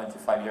happened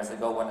 25 years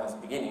ago when I was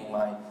beginning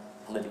my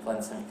political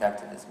and civic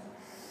activism.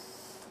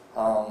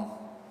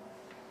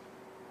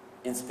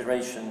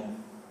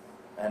 Inspiration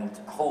and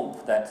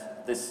hope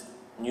that this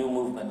new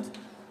movement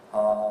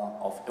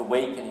of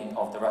awakening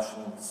of the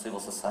Russian civil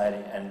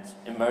society and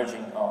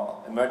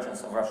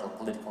emergence of Russian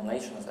political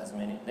nations, as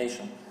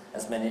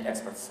many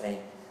experts say,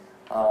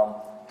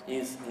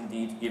 is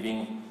indeed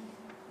giving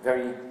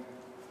very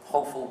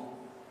hopeful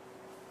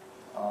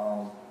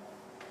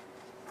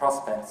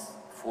prospects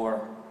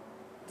for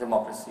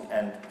democracy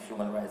and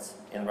human rights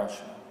in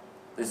Russia.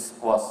 This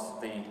was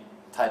the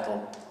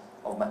title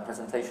of my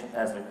presentation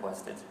as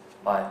requested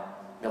by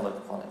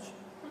Beloit College.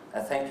 I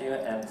thank you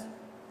and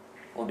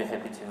will be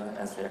happy to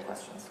answer your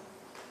questions.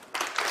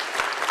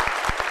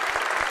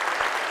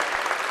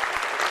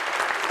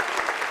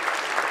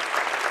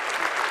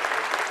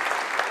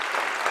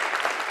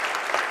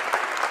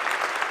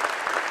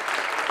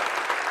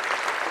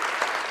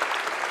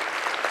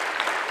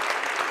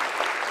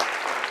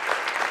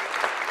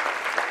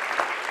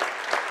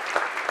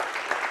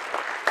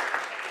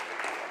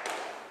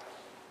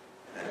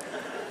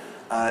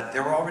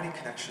 There were already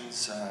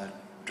connections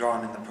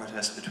drawn in the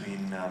protest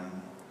between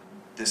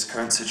this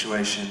current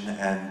situation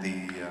and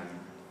the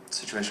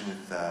situation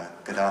with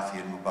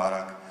Gaddafi and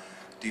Mubarak.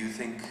 Do you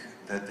think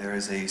that there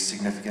is a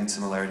significant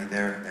similarity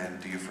there,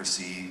 and do you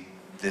foresee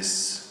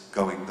this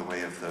going the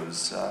way of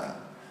those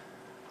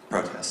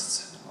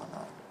protests and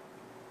whatnot?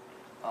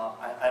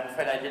 I'm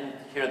afraid I didn't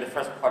hear the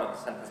first part of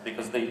the sentence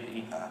because the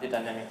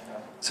dynamic...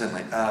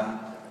 Certainly.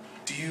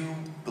 Do you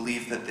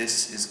believe that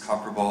this is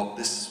comparable,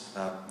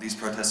 these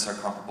protests are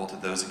comparable to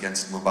those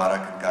against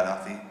Mubarak and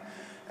Gaddafi?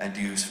 And do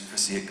you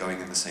foresee it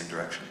going in the same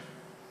direction?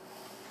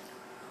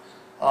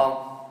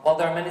 Well,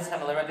 there are many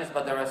similarities,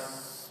 but there are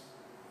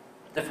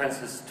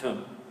differences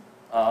too.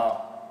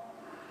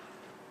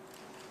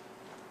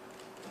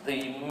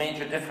 The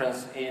major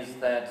difference is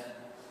that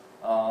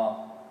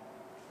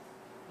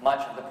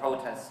much of the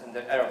protests in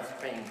the Arab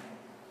Spring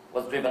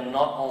was driven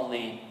not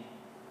only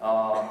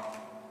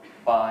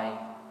by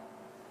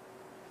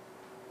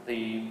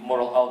the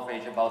moral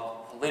outrage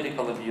about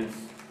political abuse,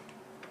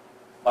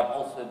 but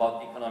also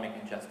about economic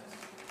injustice.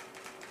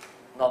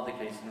 Not the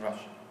case in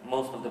Russia.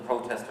 Most of the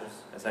protesters,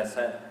 as I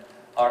said,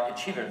 are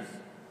achievers,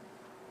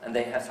 and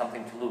they have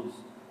something to lose.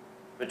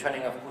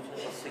 Returning of Putin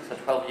for 6 or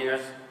 12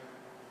 years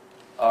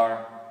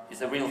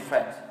is a real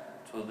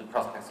threat to the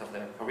prospects of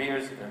their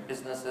careers, their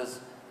businesses,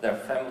 their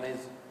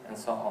families, and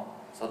so on.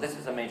 So this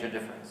is a major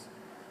difference.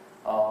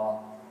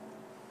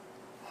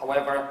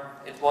 However,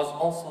 it was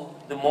also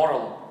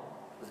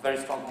this very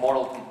strong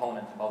moral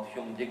component about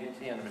human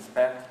dignity and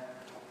respect,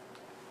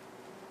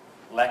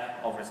 lack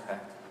of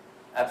respect,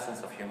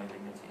 absence of human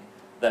dignity,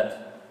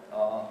 that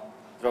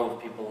drove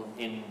people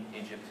in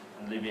Egypt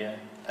and Libya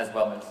as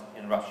well as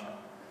in Russia.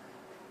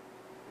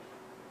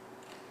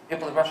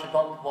 People in Russia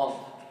don't want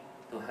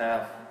to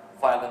have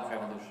violent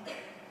revolution.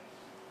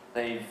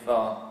 They've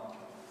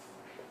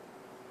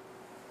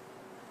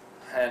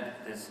had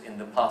this in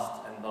the past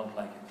and don't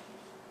like it.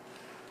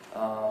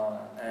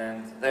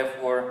 And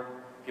therefore,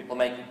 people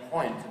make a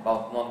point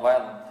about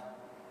non-violent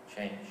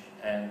change,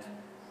 and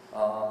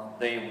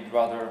they would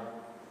rather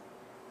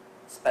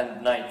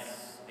spend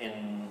nights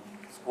in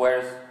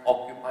squares,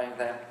 occupying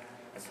them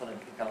as soon as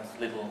it becomes a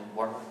little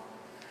warmer,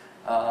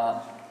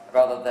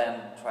 rather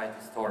than try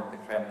to storm the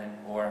Kremlin,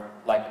 or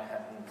like it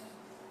happened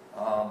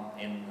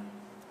in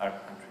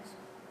Arab countries.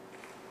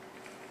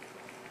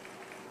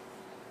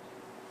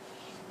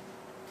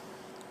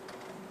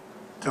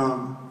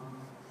 Tom,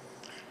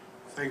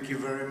 thank you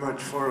very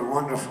much for a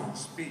wonderful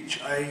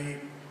speech. I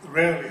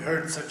rarely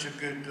heard such a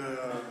good,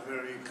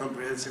 very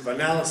comprehensive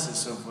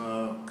analysis of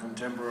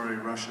contemporary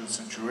Russian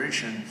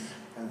situation,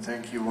 and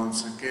thank you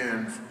once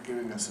again for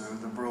giving us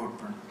the broad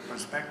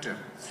perspective.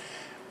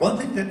 One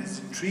thing that is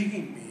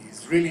intriguing me,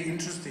 is really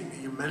interesting,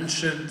 you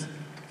mentioned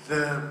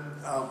the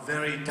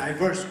very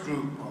diverse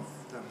group of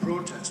the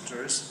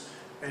protesters,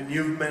 and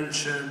you've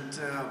mentioned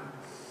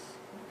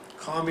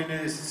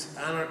communists,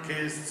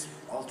 anarchists,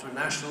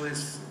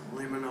 ultranationalists,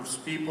 Lebanon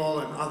people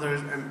and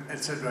others, and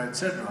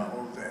etc.,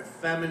 all the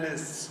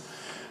feminists,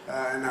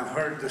 and I've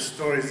heard the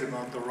stories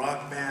about the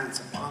rock bands,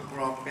 the punk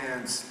rock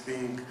bands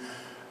being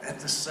at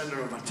the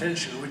center of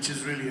attention, which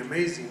is really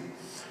amazing.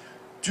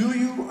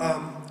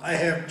 I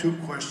have two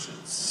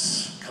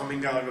questions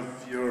coming out of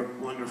your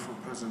wonderful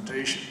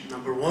presentation.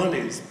 Number one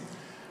is,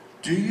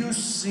 do you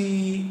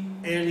see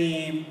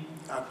any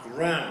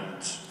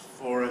ground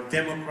for a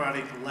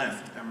democratic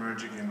left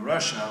emerging in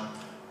Russia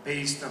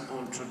based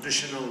upon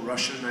traditional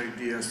Russian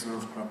ideas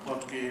of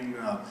Kropotkin,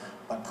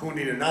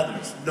 Bakunin and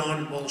others,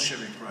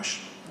 non-Bolshevik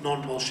Russian,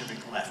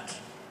 non-Bolshevik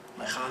left,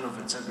 Lekhanov,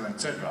 etc.,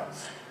 etc.?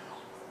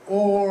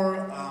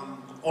 Or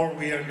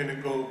we are going to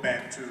go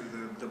back to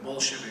the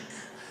Bolshevik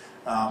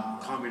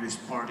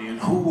Communist Party, and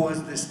who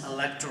was this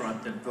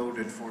electorate that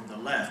voted for the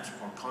left,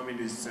 for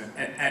communists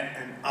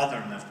and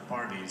other left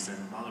parties?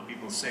 And other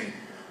people say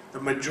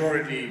the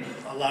majority,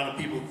 a lot of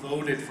people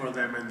voted for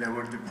them and they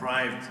were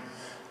deprived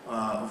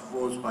of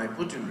votes by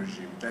Putin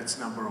regime. That's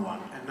number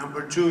one. And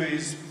number two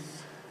is,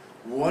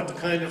 what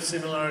kind of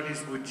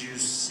similarities would you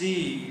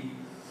see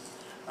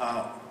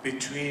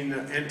between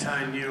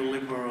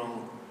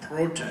anti-neoliberal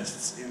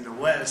protests in the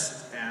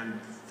West and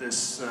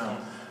this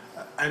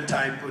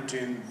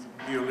anti-Putin,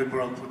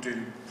 neoliberal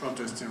Putin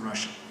protests in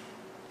Russia?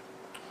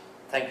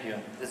 Thank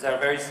you. These are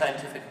very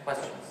scientific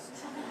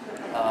questions.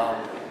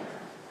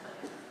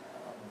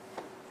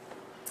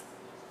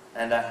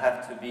 And I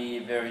have to be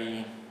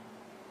very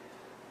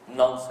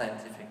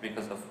non-scientific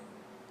because of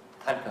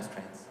time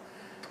constraints.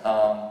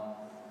 But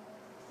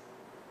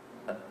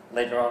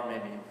later on,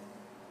 maybe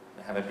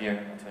we have a beer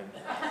or two.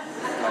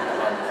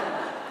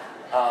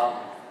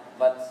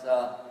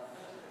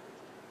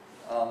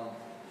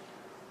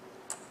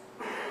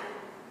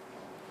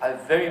 I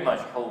very much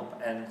hope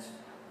and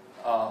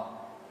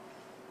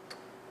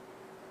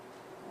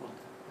would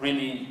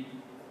really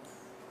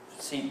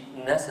see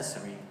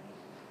necessary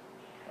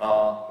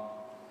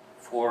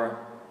for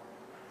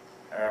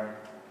a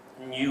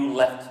new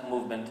left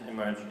movement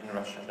emerge in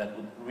Russia that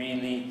would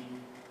really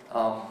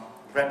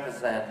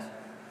represent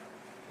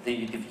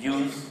the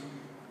views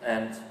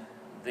and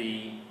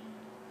the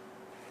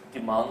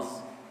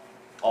demands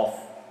of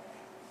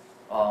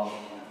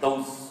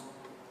those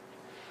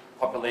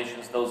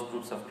populations, those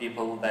groups of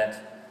people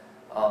that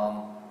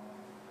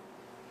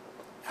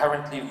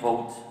currently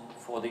vote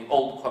for the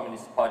old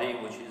Communist Party,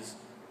 which is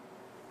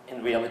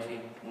in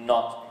reality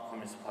not a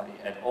Communist Party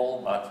at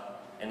all,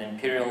 but an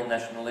imperial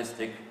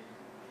nationalistic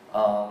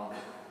ally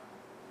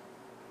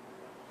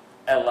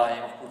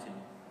of Putin,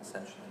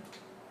 essentially.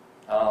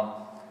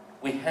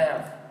 We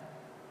have,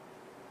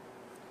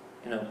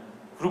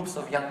 groups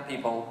of young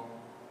people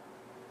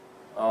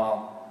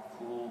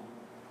who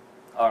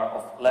are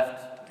of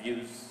left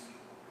views,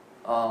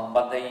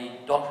 but they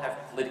don't have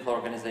political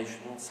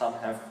organization. Some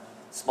have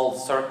small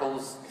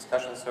circles,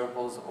 discussion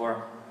circles,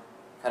 or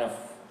kind of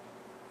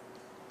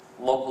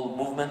local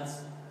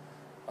movements.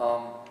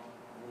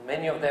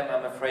 Many of them,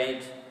 I'm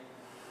afraid,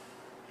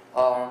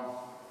 are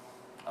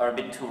a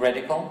bit too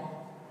radical,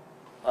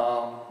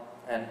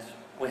 and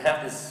we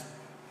have this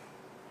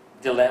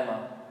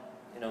dilemma.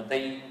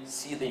 They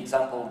see the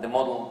example, the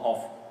model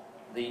of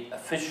the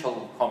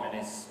official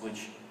communists,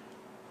 which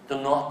do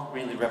not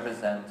really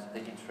represent the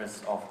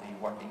interests of the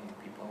working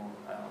people,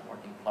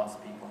 working class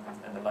people,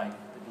 and the like,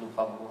 the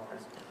blue-collar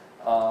workers.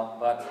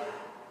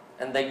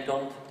 And they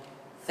don't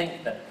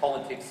think that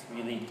politics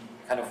really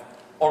kind of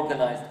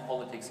organized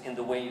politics in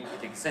the way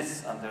it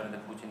exists under the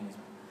Putinism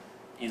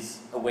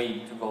is a way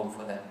to go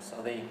for them.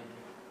 So they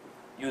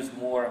use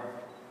more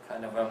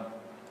kind of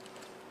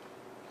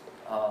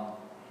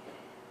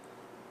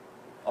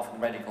often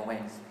radical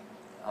ways.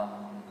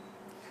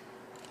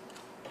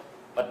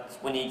 But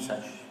we need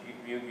such,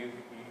 your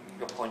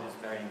point is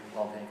very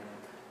well taken,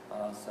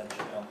 such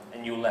a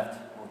new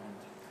left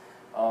movement.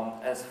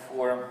 As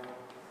for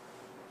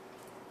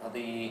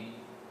the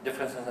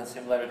differences and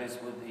similarities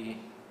with the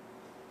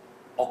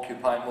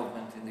Occupy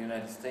movement in the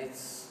United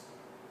States,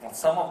 well,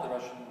 some of the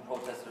Russian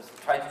protesters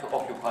tried to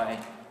occupy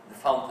the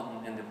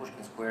fountain in the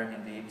Pushkin Square,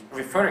 indeed,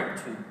 referring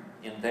to,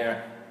 in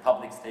their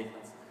public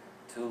statements,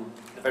 to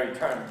the very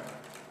term,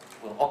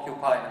 will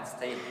occupy and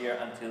stay here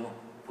until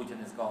Putin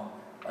is gone.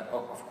 But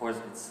of course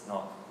it's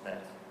not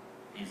that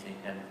easy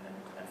and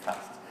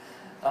fast.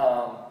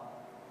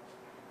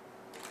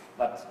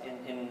 But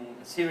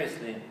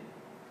seriously,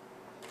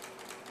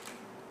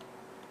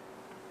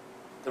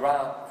 there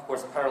are, of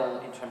course,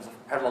 parallels in terms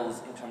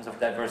of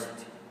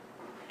diversity,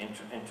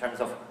 in terms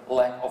of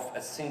lack of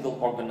a single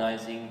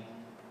organizing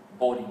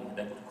body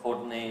that would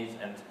coordinate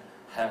and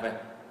have a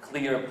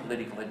clear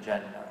political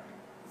agenda.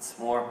 It's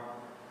more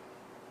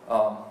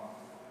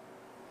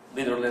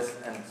leaderless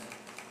and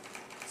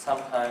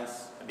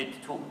sometimes a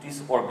bit too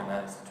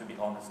disorganized, to be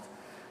honest.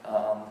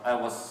 I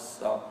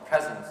was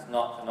present,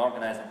 not an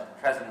organizer, but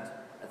present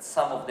at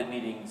some of the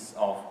meetings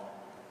of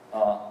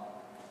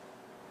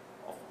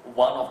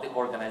one of the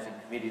organizing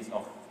committees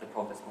of the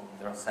protest movement.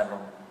 There are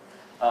several.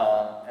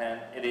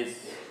 And it is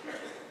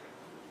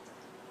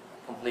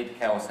complete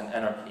chaos and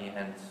anarchy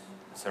and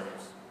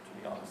circus,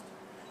 to be honest.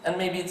 And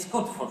maybe it's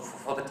good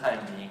for the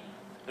time being.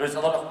 There is a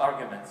lot of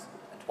arguments.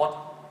 At what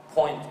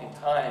point in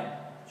time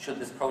should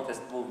this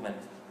protest movement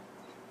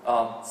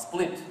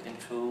split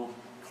into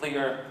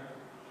clear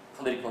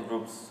political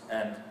groups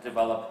and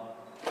develop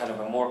kind of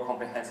a more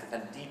comprehensive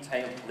and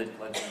detailed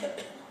political agenda.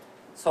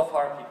 So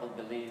far, people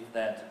believe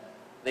that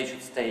they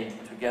should stay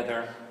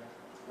together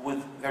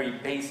with very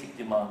basic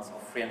demands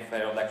of free and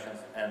fair elections,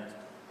 and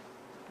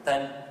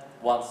then,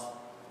 once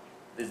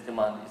this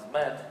demand is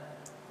met,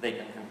 they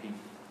can compete.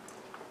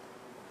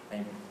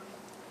 Maybe.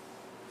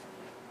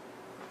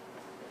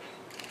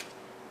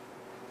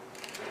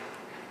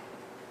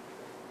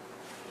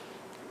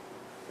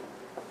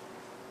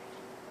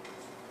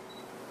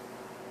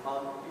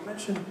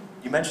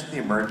 You mentioned the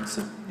emergence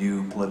of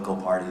new political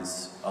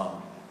parties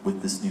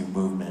with this new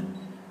movement.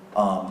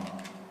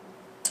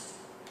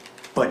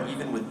 But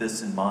even with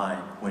this in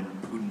mind, when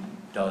Putin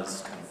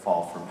does kind of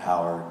fall from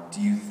power,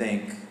 do you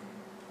think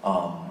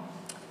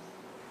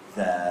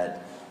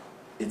that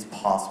it's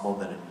possible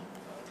that a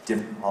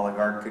different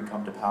oligarch could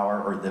come to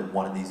power, or that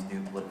one of these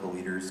new political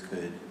leaders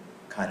could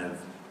kind of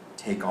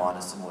take on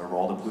a similar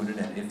role to Putin?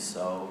 And if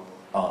so,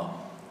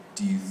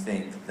 do you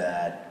think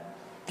that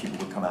people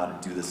would come out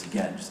and do this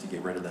again just to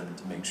get rid of them and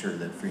to make sure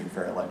that free and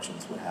fair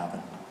elections would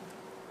happen?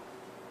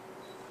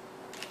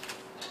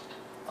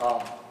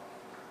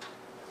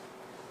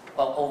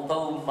 Well,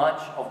 although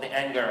much of the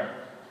anger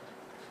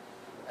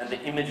and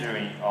the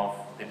imagery of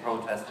the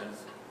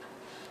protesters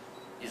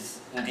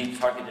is indeed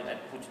targeted at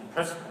Putin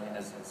personally,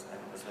 as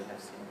we have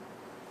seen,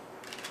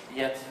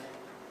 yet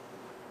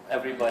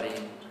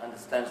everybody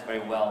understands very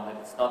well that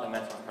it's not a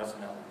matter of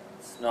personality.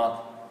 It's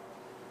not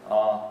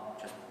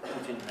just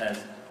Putin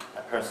as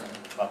a person,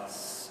 but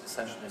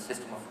essentially a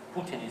system of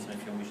Putinism,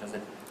 if you wish, as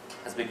it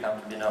has become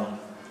to be known,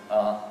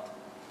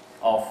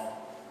 of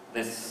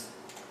this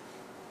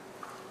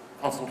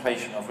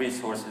concentration of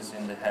resources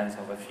in the hands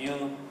of a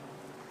few,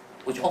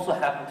 which also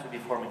happen to be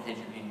former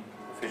KGB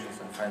officials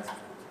and friends of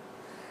Putin,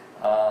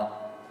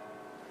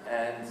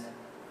 and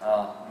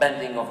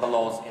bending of the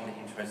laws in the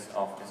interest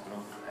of this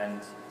group,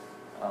 and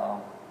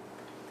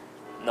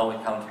no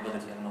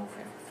accountability and no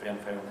free and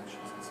fair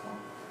elections and so on.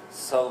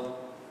 So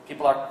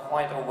people are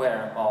quite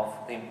aware of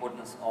the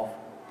importance of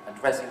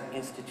addressing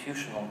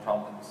institutional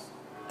problems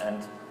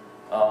and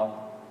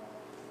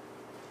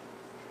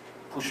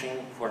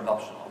pushing for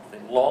adoption of the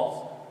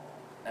laws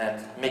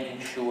and making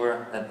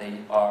sure that they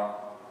are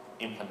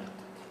implemented.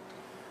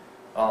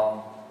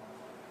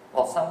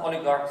 While some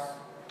oligarchs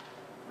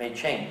may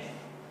change,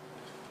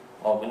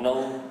 well, we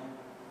know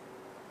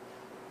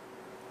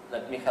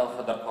that Mikhail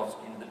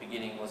Khodorkovsky in the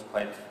beginning was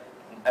quite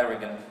an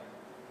arrogant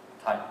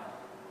type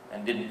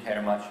and didn't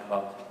care much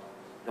about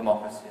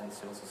democracy and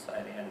civil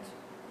society. And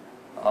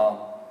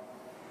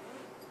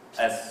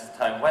as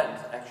time went,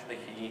 actually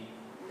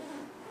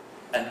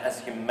as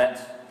he met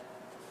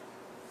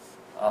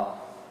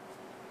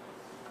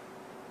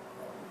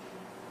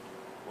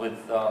with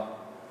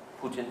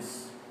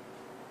Putin's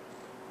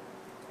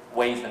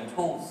ways and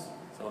tools,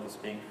 so to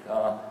speak,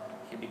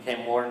 he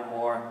became more and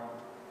more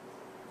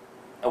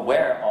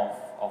aware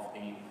of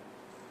the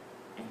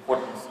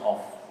importance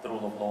of the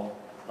rule of law,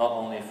 not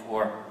only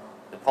for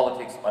the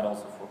politics, but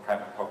also for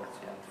private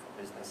property and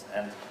for business.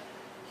 And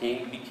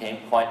he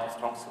became quite a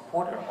strong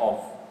supporter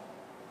of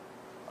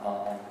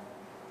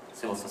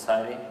civil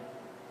society,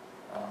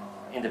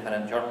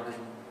 independent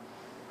journalism,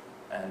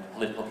 and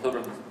political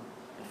pluralism.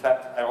 In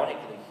fact,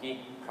 ironically, he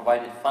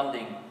provided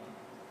funding,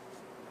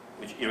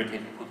 which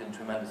irritated Putin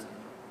tremendously,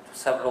 to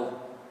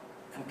several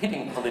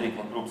competing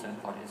political groups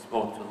and parties,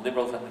 both to the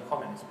liberals and the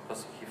communists,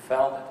 because he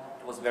felt that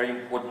it was very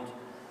important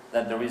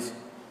that there is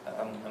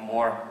a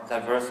more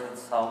diverse and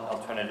sound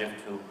alternative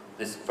to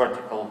this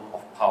vertical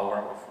of power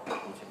of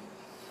Putin.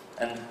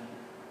 And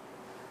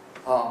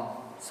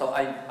so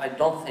I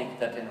don't think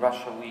that in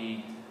Russia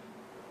we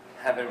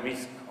have a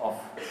risk of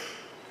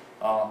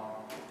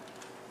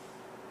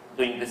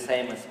doing the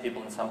same as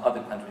people in some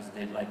other countries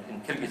did, like in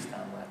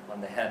Kyrgyzstan,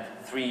 when they had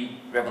 3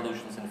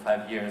 revolutions in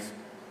 5 years,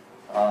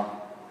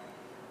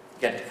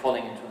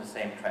 falling into the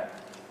same trap.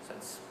 So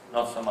it's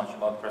not so much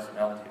about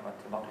personality, but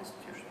about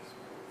institutions.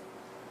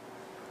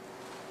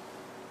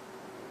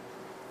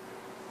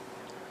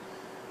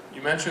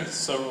 You mentioned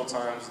several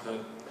times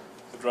that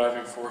the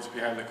driving force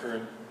behind the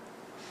current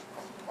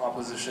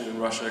opposition in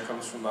Russia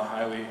comes from the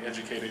highly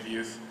educated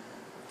youth.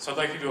 So I'd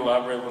like you to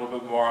elaborate a little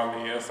bit more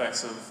on the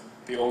effects of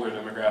the older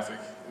demographic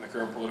in the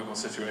current political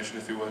situation,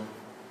 if you would.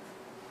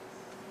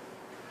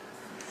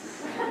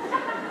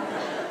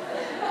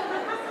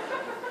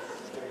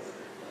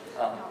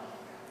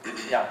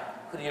 Yeah,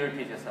 could you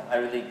repeat yourself? I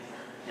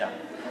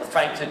was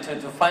trying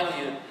to find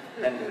you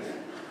and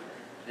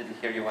didn't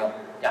hear you well.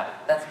 Yeah,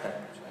 that's better.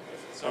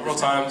 Several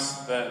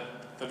times that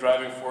the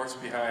driving force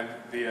behind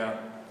the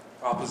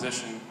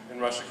opposition in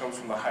Russia comes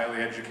from the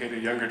highly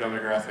educated younger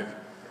demographic.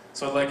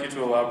 So I'd like you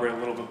to elaborate a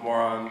little bit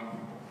more on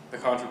the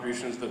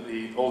contributions that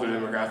the older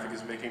demographic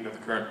is making to the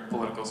current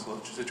political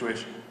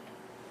situation,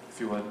 if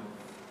you would.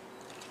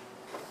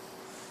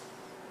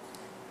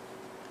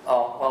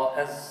 Well,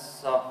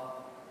 as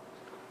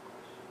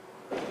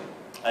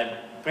I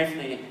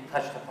briefly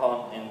touched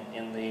upon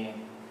in the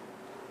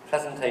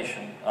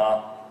presentation,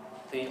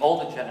 the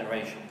older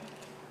generation,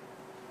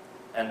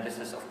 and this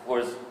is of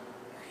course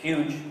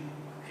huge,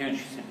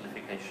 huge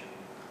simplification.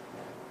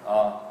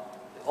 The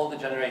older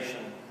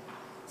generation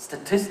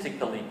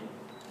statistically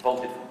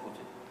voted for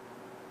Putin.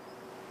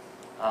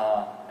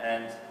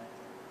 And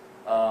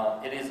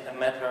it is a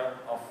matter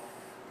of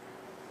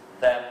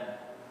them,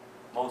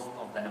 most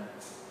of them,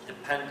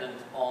 dependent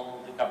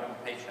on the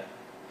government paycheck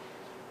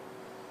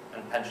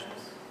and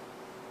pensions.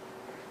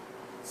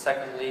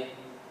 Secondly,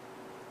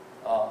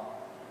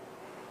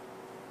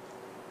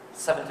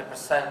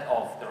 70%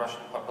 of the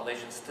Russian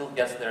population still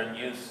gets their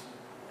news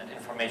and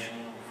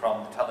information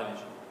from the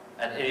television.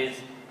 And it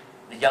is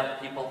the young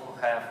people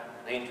who have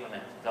the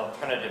internet, the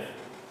alternative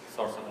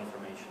source of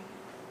information,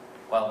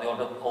 while the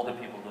older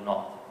people do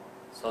not.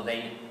 So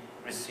they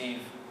receive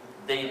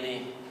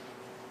daily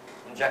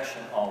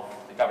injection of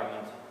the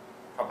government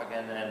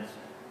propaganda and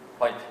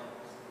quite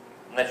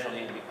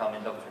naturally become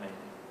indoctrinated.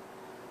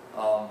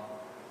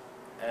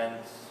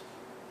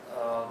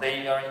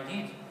 They are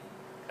indeed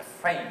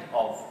afraid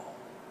of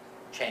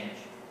change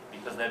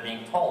because they're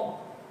being told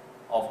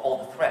of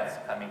all the threats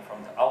coming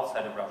from the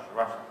outside of Russia.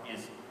 Russia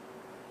is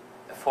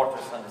a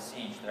fortress under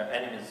siege. There are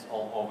enemies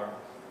all over.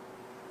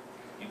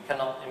 You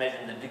cannot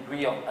imagine the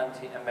degree of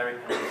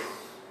anti-American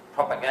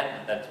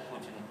propaganda that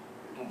Putin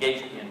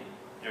engaged in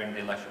during the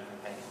election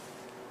campaign.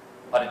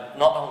 But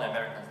not only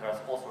Americans, there are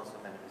all sorts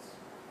of enemies.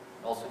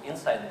 Also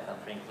inside the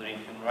country, including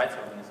human rights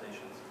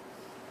organizations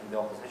and the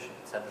opposition,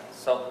 etc.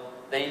 So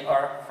they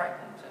are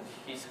frightened, and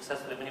he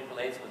successfully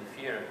manipulates with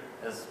fear,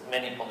 as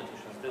many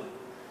politicians do.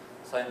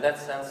 So in that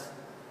sense,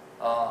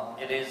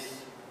 it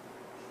is,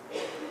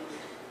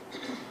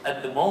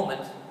 at the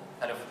moment,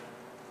 kind of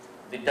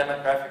the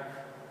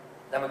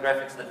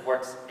demographics that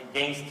works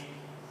against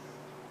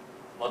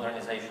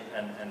modernization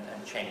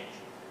and change.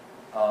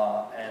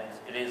 And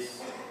it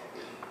is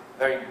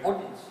very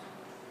important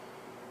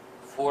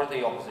for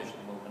the opposition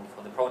movement,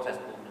 for the protest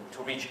movement,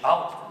 to reach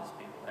out to these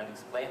people and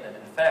explain that,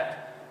 in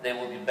fact, they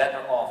will be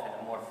better off in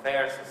a more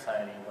fair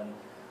society when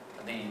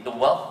the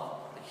wealth,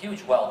 the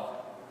huge wealth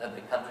that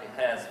the country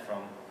has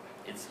from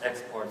its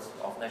exports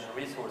of natural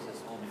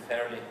resources will be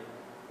fairly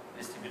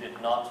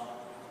distributed, not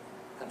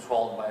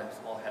controlled by a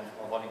small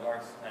handful of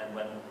oligarchs, and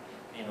when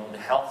the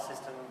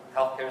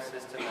healthcare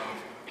system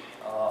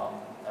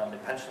and the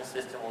pension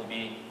system will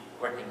be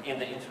working in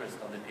the interest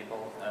of the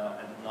people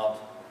and not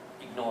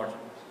ignored,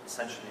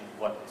 essentially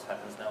what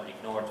happens now,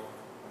 ignored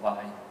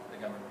by the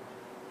government.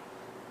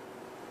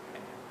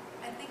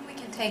 I think we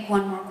can take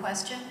one more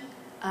question,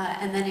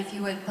 and then if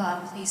you would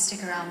please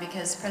stick around,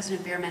 because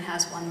President Bierman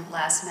has one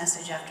last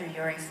message after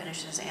Yuri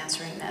finishes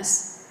answering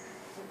this.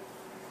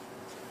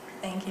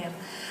 Thank you.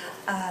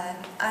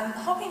 I'm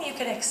hoping you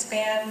could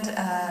expand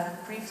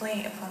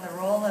briefly upon the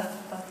role of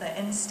both the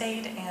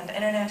in-state and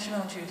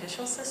international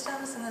judicial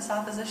systems in this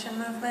opposition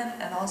movement,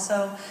 and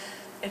also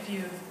if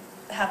you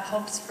have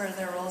hopes for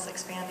their roles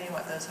expanding,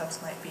 what those hopes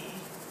might be.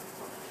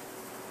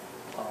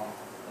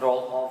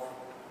 Role of?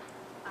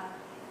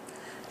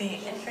 The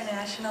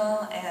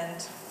international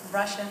and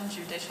Russian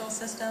judicial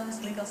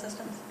systems, legal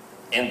systems?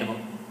 In the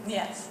movement?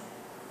 Yes.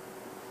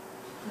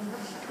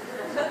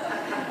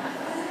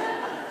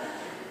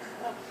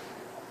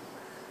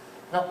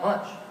 Not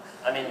much.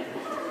 I mean,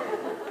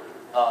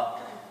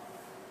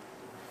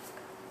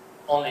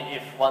 only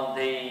if one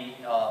day,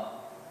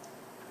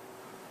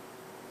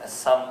 as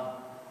some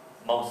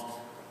most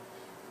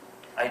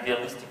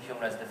idealistic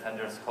human rights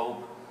defenders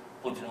hope,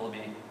 Putin will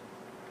be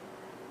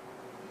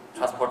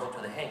transported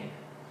to The Hague,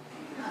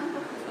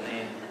 to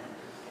the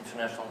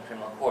International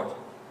Criminal Court.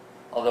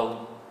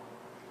 Although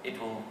it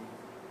will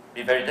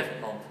be very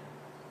difficult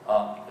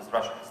because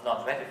Russia has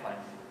not ratified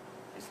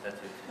the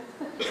statute,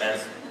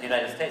 as the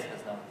United States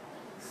has done.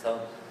 So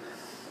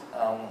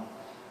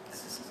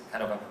this is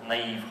kind of a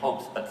naive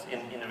hopes, but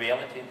in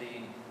reality,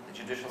 the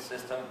judicial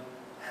system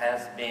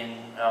has been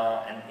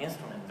an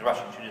instrument, the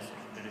Russian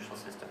judicial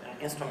system,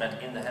 an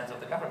instrument in the hands of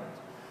the government.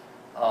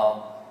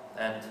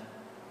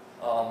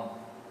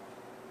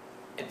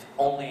 It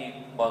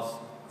only was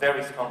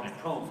very strongly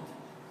proved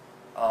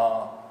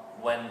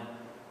when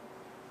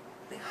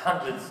the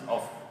hundreds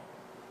of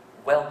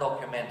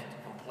well-documented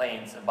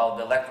complaints about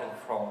the electoral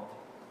fraud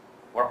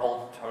were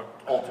all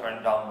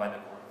turned down by the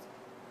court,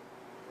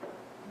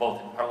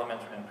 both in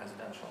parliamentary and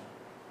presidential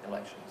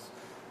elections.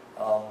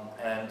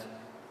 And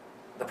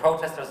the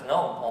protesters know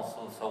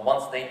also, so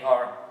once they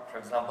are, for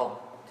example,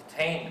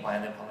 detained by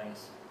the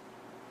police,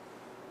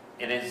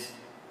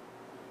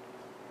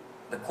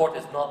 the court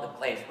is not the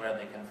place where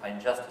they can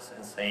find justice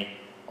and say,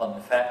 well,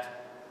 in fact,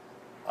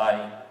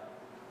 I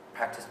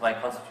practiced my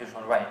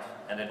constitutional right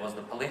and it was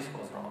the police who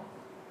was wrong.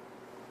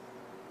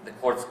 The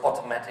courts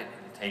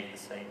automatically take the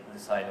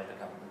side of the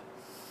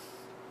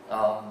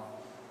government.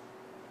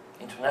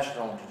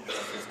 International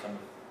judicial system,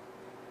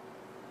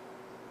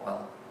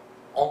 well,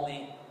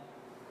 only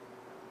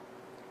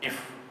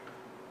if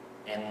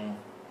in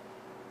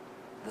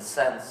the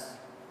sense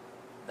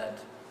that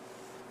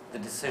the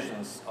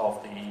decisions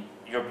of the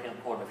European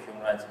Court of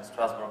Human Rights in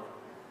Strasbourg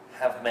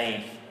have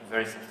made a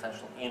very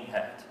substantial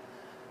impact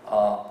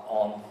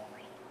on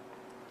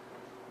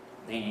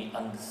the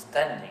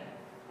understanding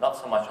not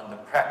so much on the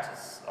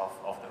practice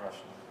of the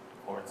Russian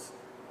courts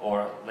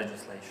or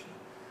legislation,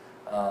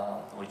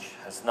 which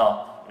has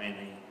not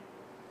really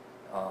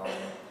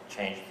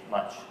changed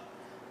much,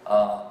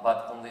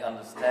 but on the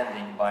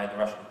understanding by the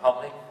Russian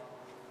public,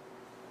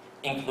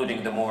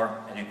 including the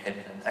more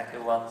educated and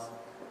active ones,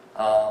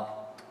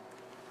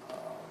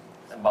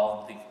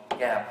 about the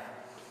gap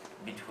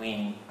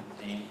between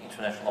the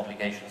international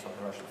obligations of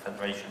the Russian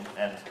Federation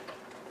and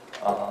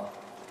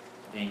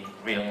the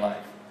real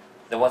life.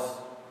 There was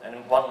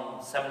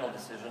one seminal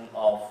decision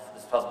of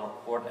the Strasbourg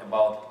court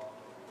about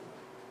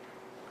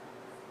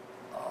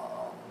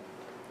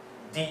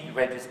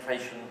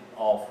deregistration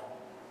of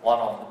one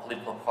of the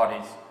political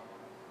parties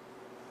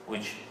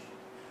which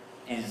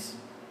is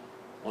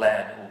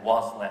led, or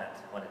was led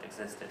when it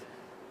existed,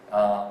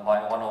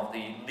 by one of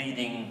the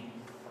leading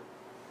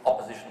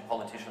opposition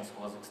politicians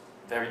who was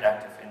very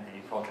active in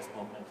the protest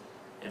movement.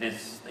 It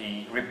is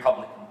the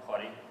Republican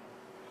Party,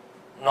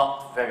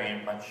 not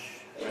very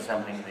much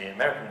resembling the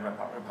American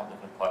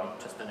Republican Party,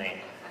 just the name,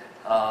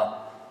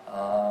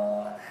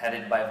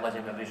 headed by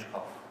Vladimir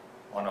Vyshkov,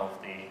 one of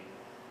the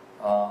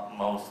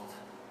most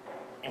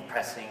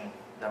impressive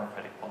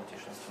democratic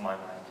politicians to my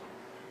mind.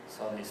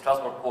 So the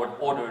Strasbourg court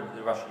ordered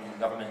the Russian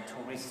government to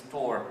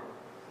restore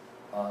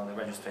the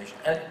registration,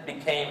 and it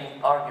became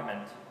an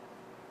argument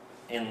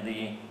in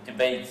the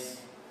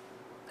debates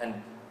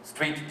and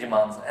street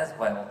demands as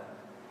well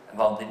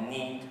about the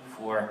need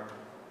for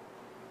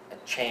a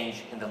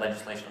change in the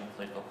legislation of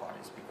political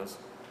parties, because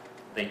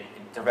they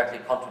directly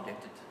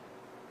contradicted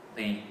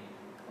the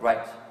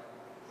right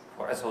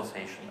for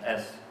association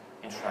as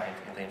enshrined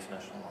in the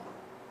international law.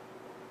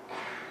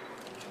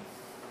 Thank you.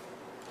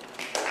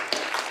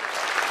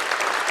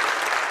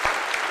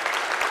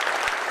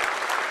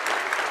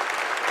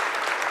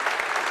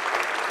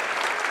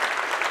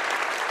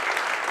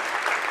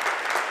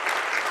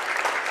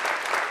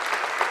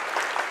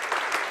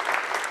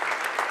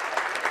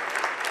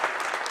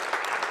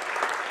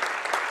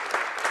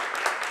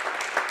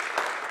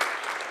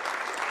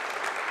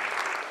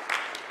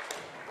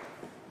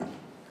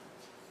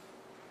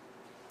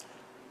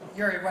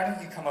 Yuri, why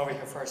don't you come over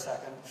here for a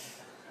second?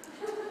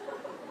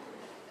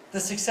 The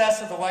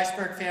success of the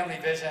Weissberg family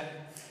vision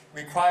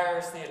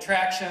requires the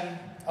attraction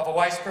of a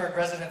Weissberg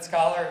resident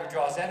scholar who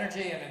draws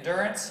energy and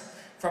endurance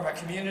from a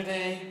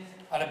community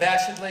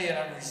unabashedly and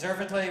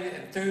unreservedly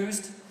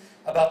enthused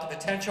about the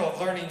potential of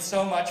learning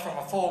so much from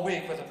a full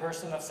week with a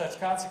person of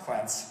such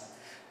consequence.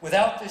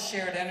 Without this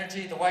shared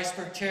energy, the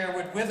Weissberg chair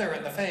would wither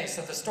in the face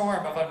of the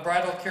storm of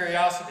unbridled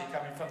curiosity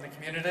coming from the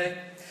community.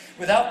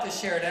 Without this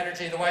shared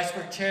energy, the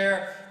Weissberg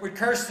chair would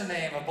curse the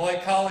name of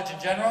Beloit College in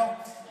general,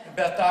 and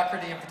Beth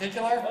Doherty in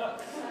particular,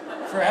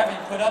 for having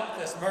put up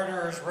this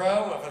murderer's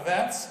row of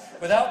events.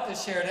 Without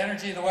this shared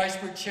energy, the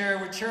Weissberg chair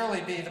would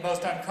surely be the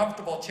most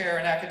uncomfortable chair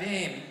in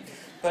academia.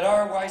 But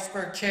our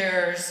Weissberg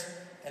chairs,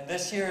 and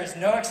this year is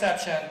no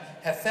exception,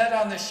 have fed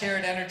on this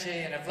shared energy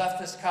and have left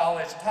this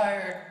college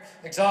tired,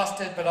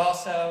 exhausted, but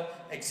also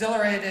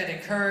exhilarated,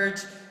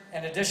 encouraged,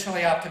 and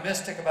additionally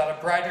optimistic about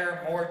a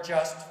brighter, more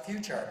just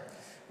future.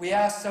 We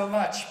ask so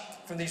much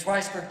from these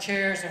Weissberg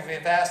chairs, and we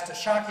have asked a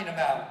shocking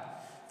amount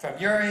from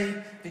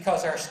Yuri,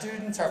 because our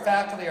students, our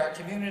faculty, our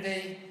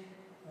community,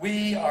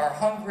 we are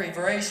hungry,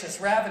 voracious,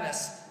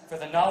 ravenous for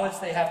the knowledge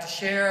they have to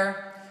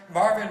share.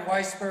 Marvin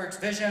Weissberg's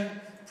vision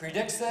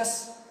predicts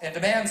this and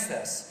demands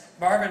this.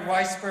 Marvin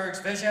Weissberg's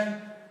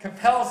vision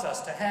compels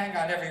us to hang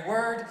on every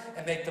word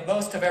and make the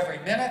most of every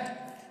minute,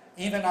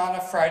 even on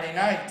a Friday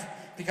night.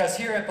 Because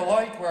here at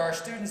Beloit, where our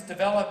students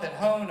develop and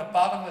hone a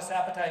bottomless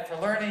appetite for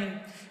learning,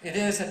 it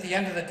is, at the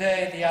end of the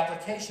day, the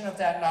application of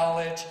that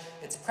knowledge,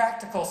 its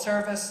practical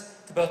service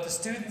to both the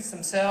students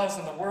themselves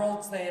and the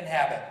worlds they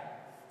inhabit,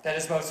 that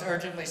is most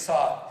urgently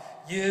sought.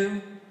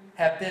 You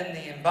have been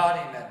the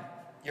embodiment,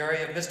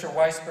 Yuri, of Mr.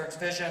 Weissberg's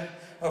vision.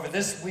 Over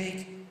this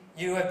week,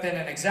 you have been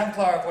an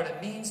exemplar of what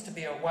it means to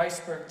be a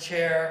Weissberg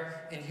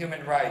Chair in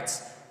Human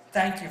Rights.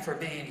 Thank you for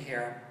being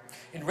here.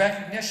 In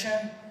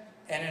recognition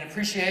and in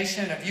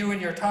appreciation of you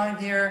and your time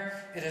here,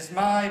 it is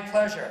my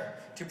pleasure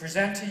to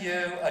present to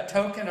you a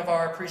token of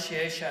our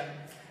appreciation.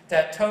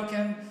 That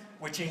token,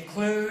 which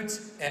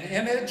includes an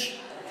image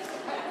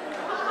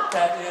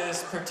that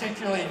is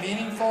particularly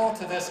meaningful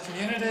to this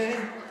community.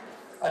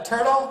 A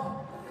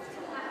turtle?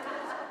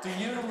 Do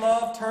you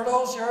love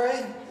turtles,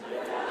 Yuri?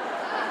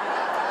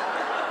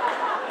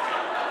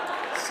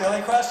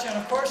 Silly question,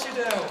 of course you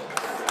do.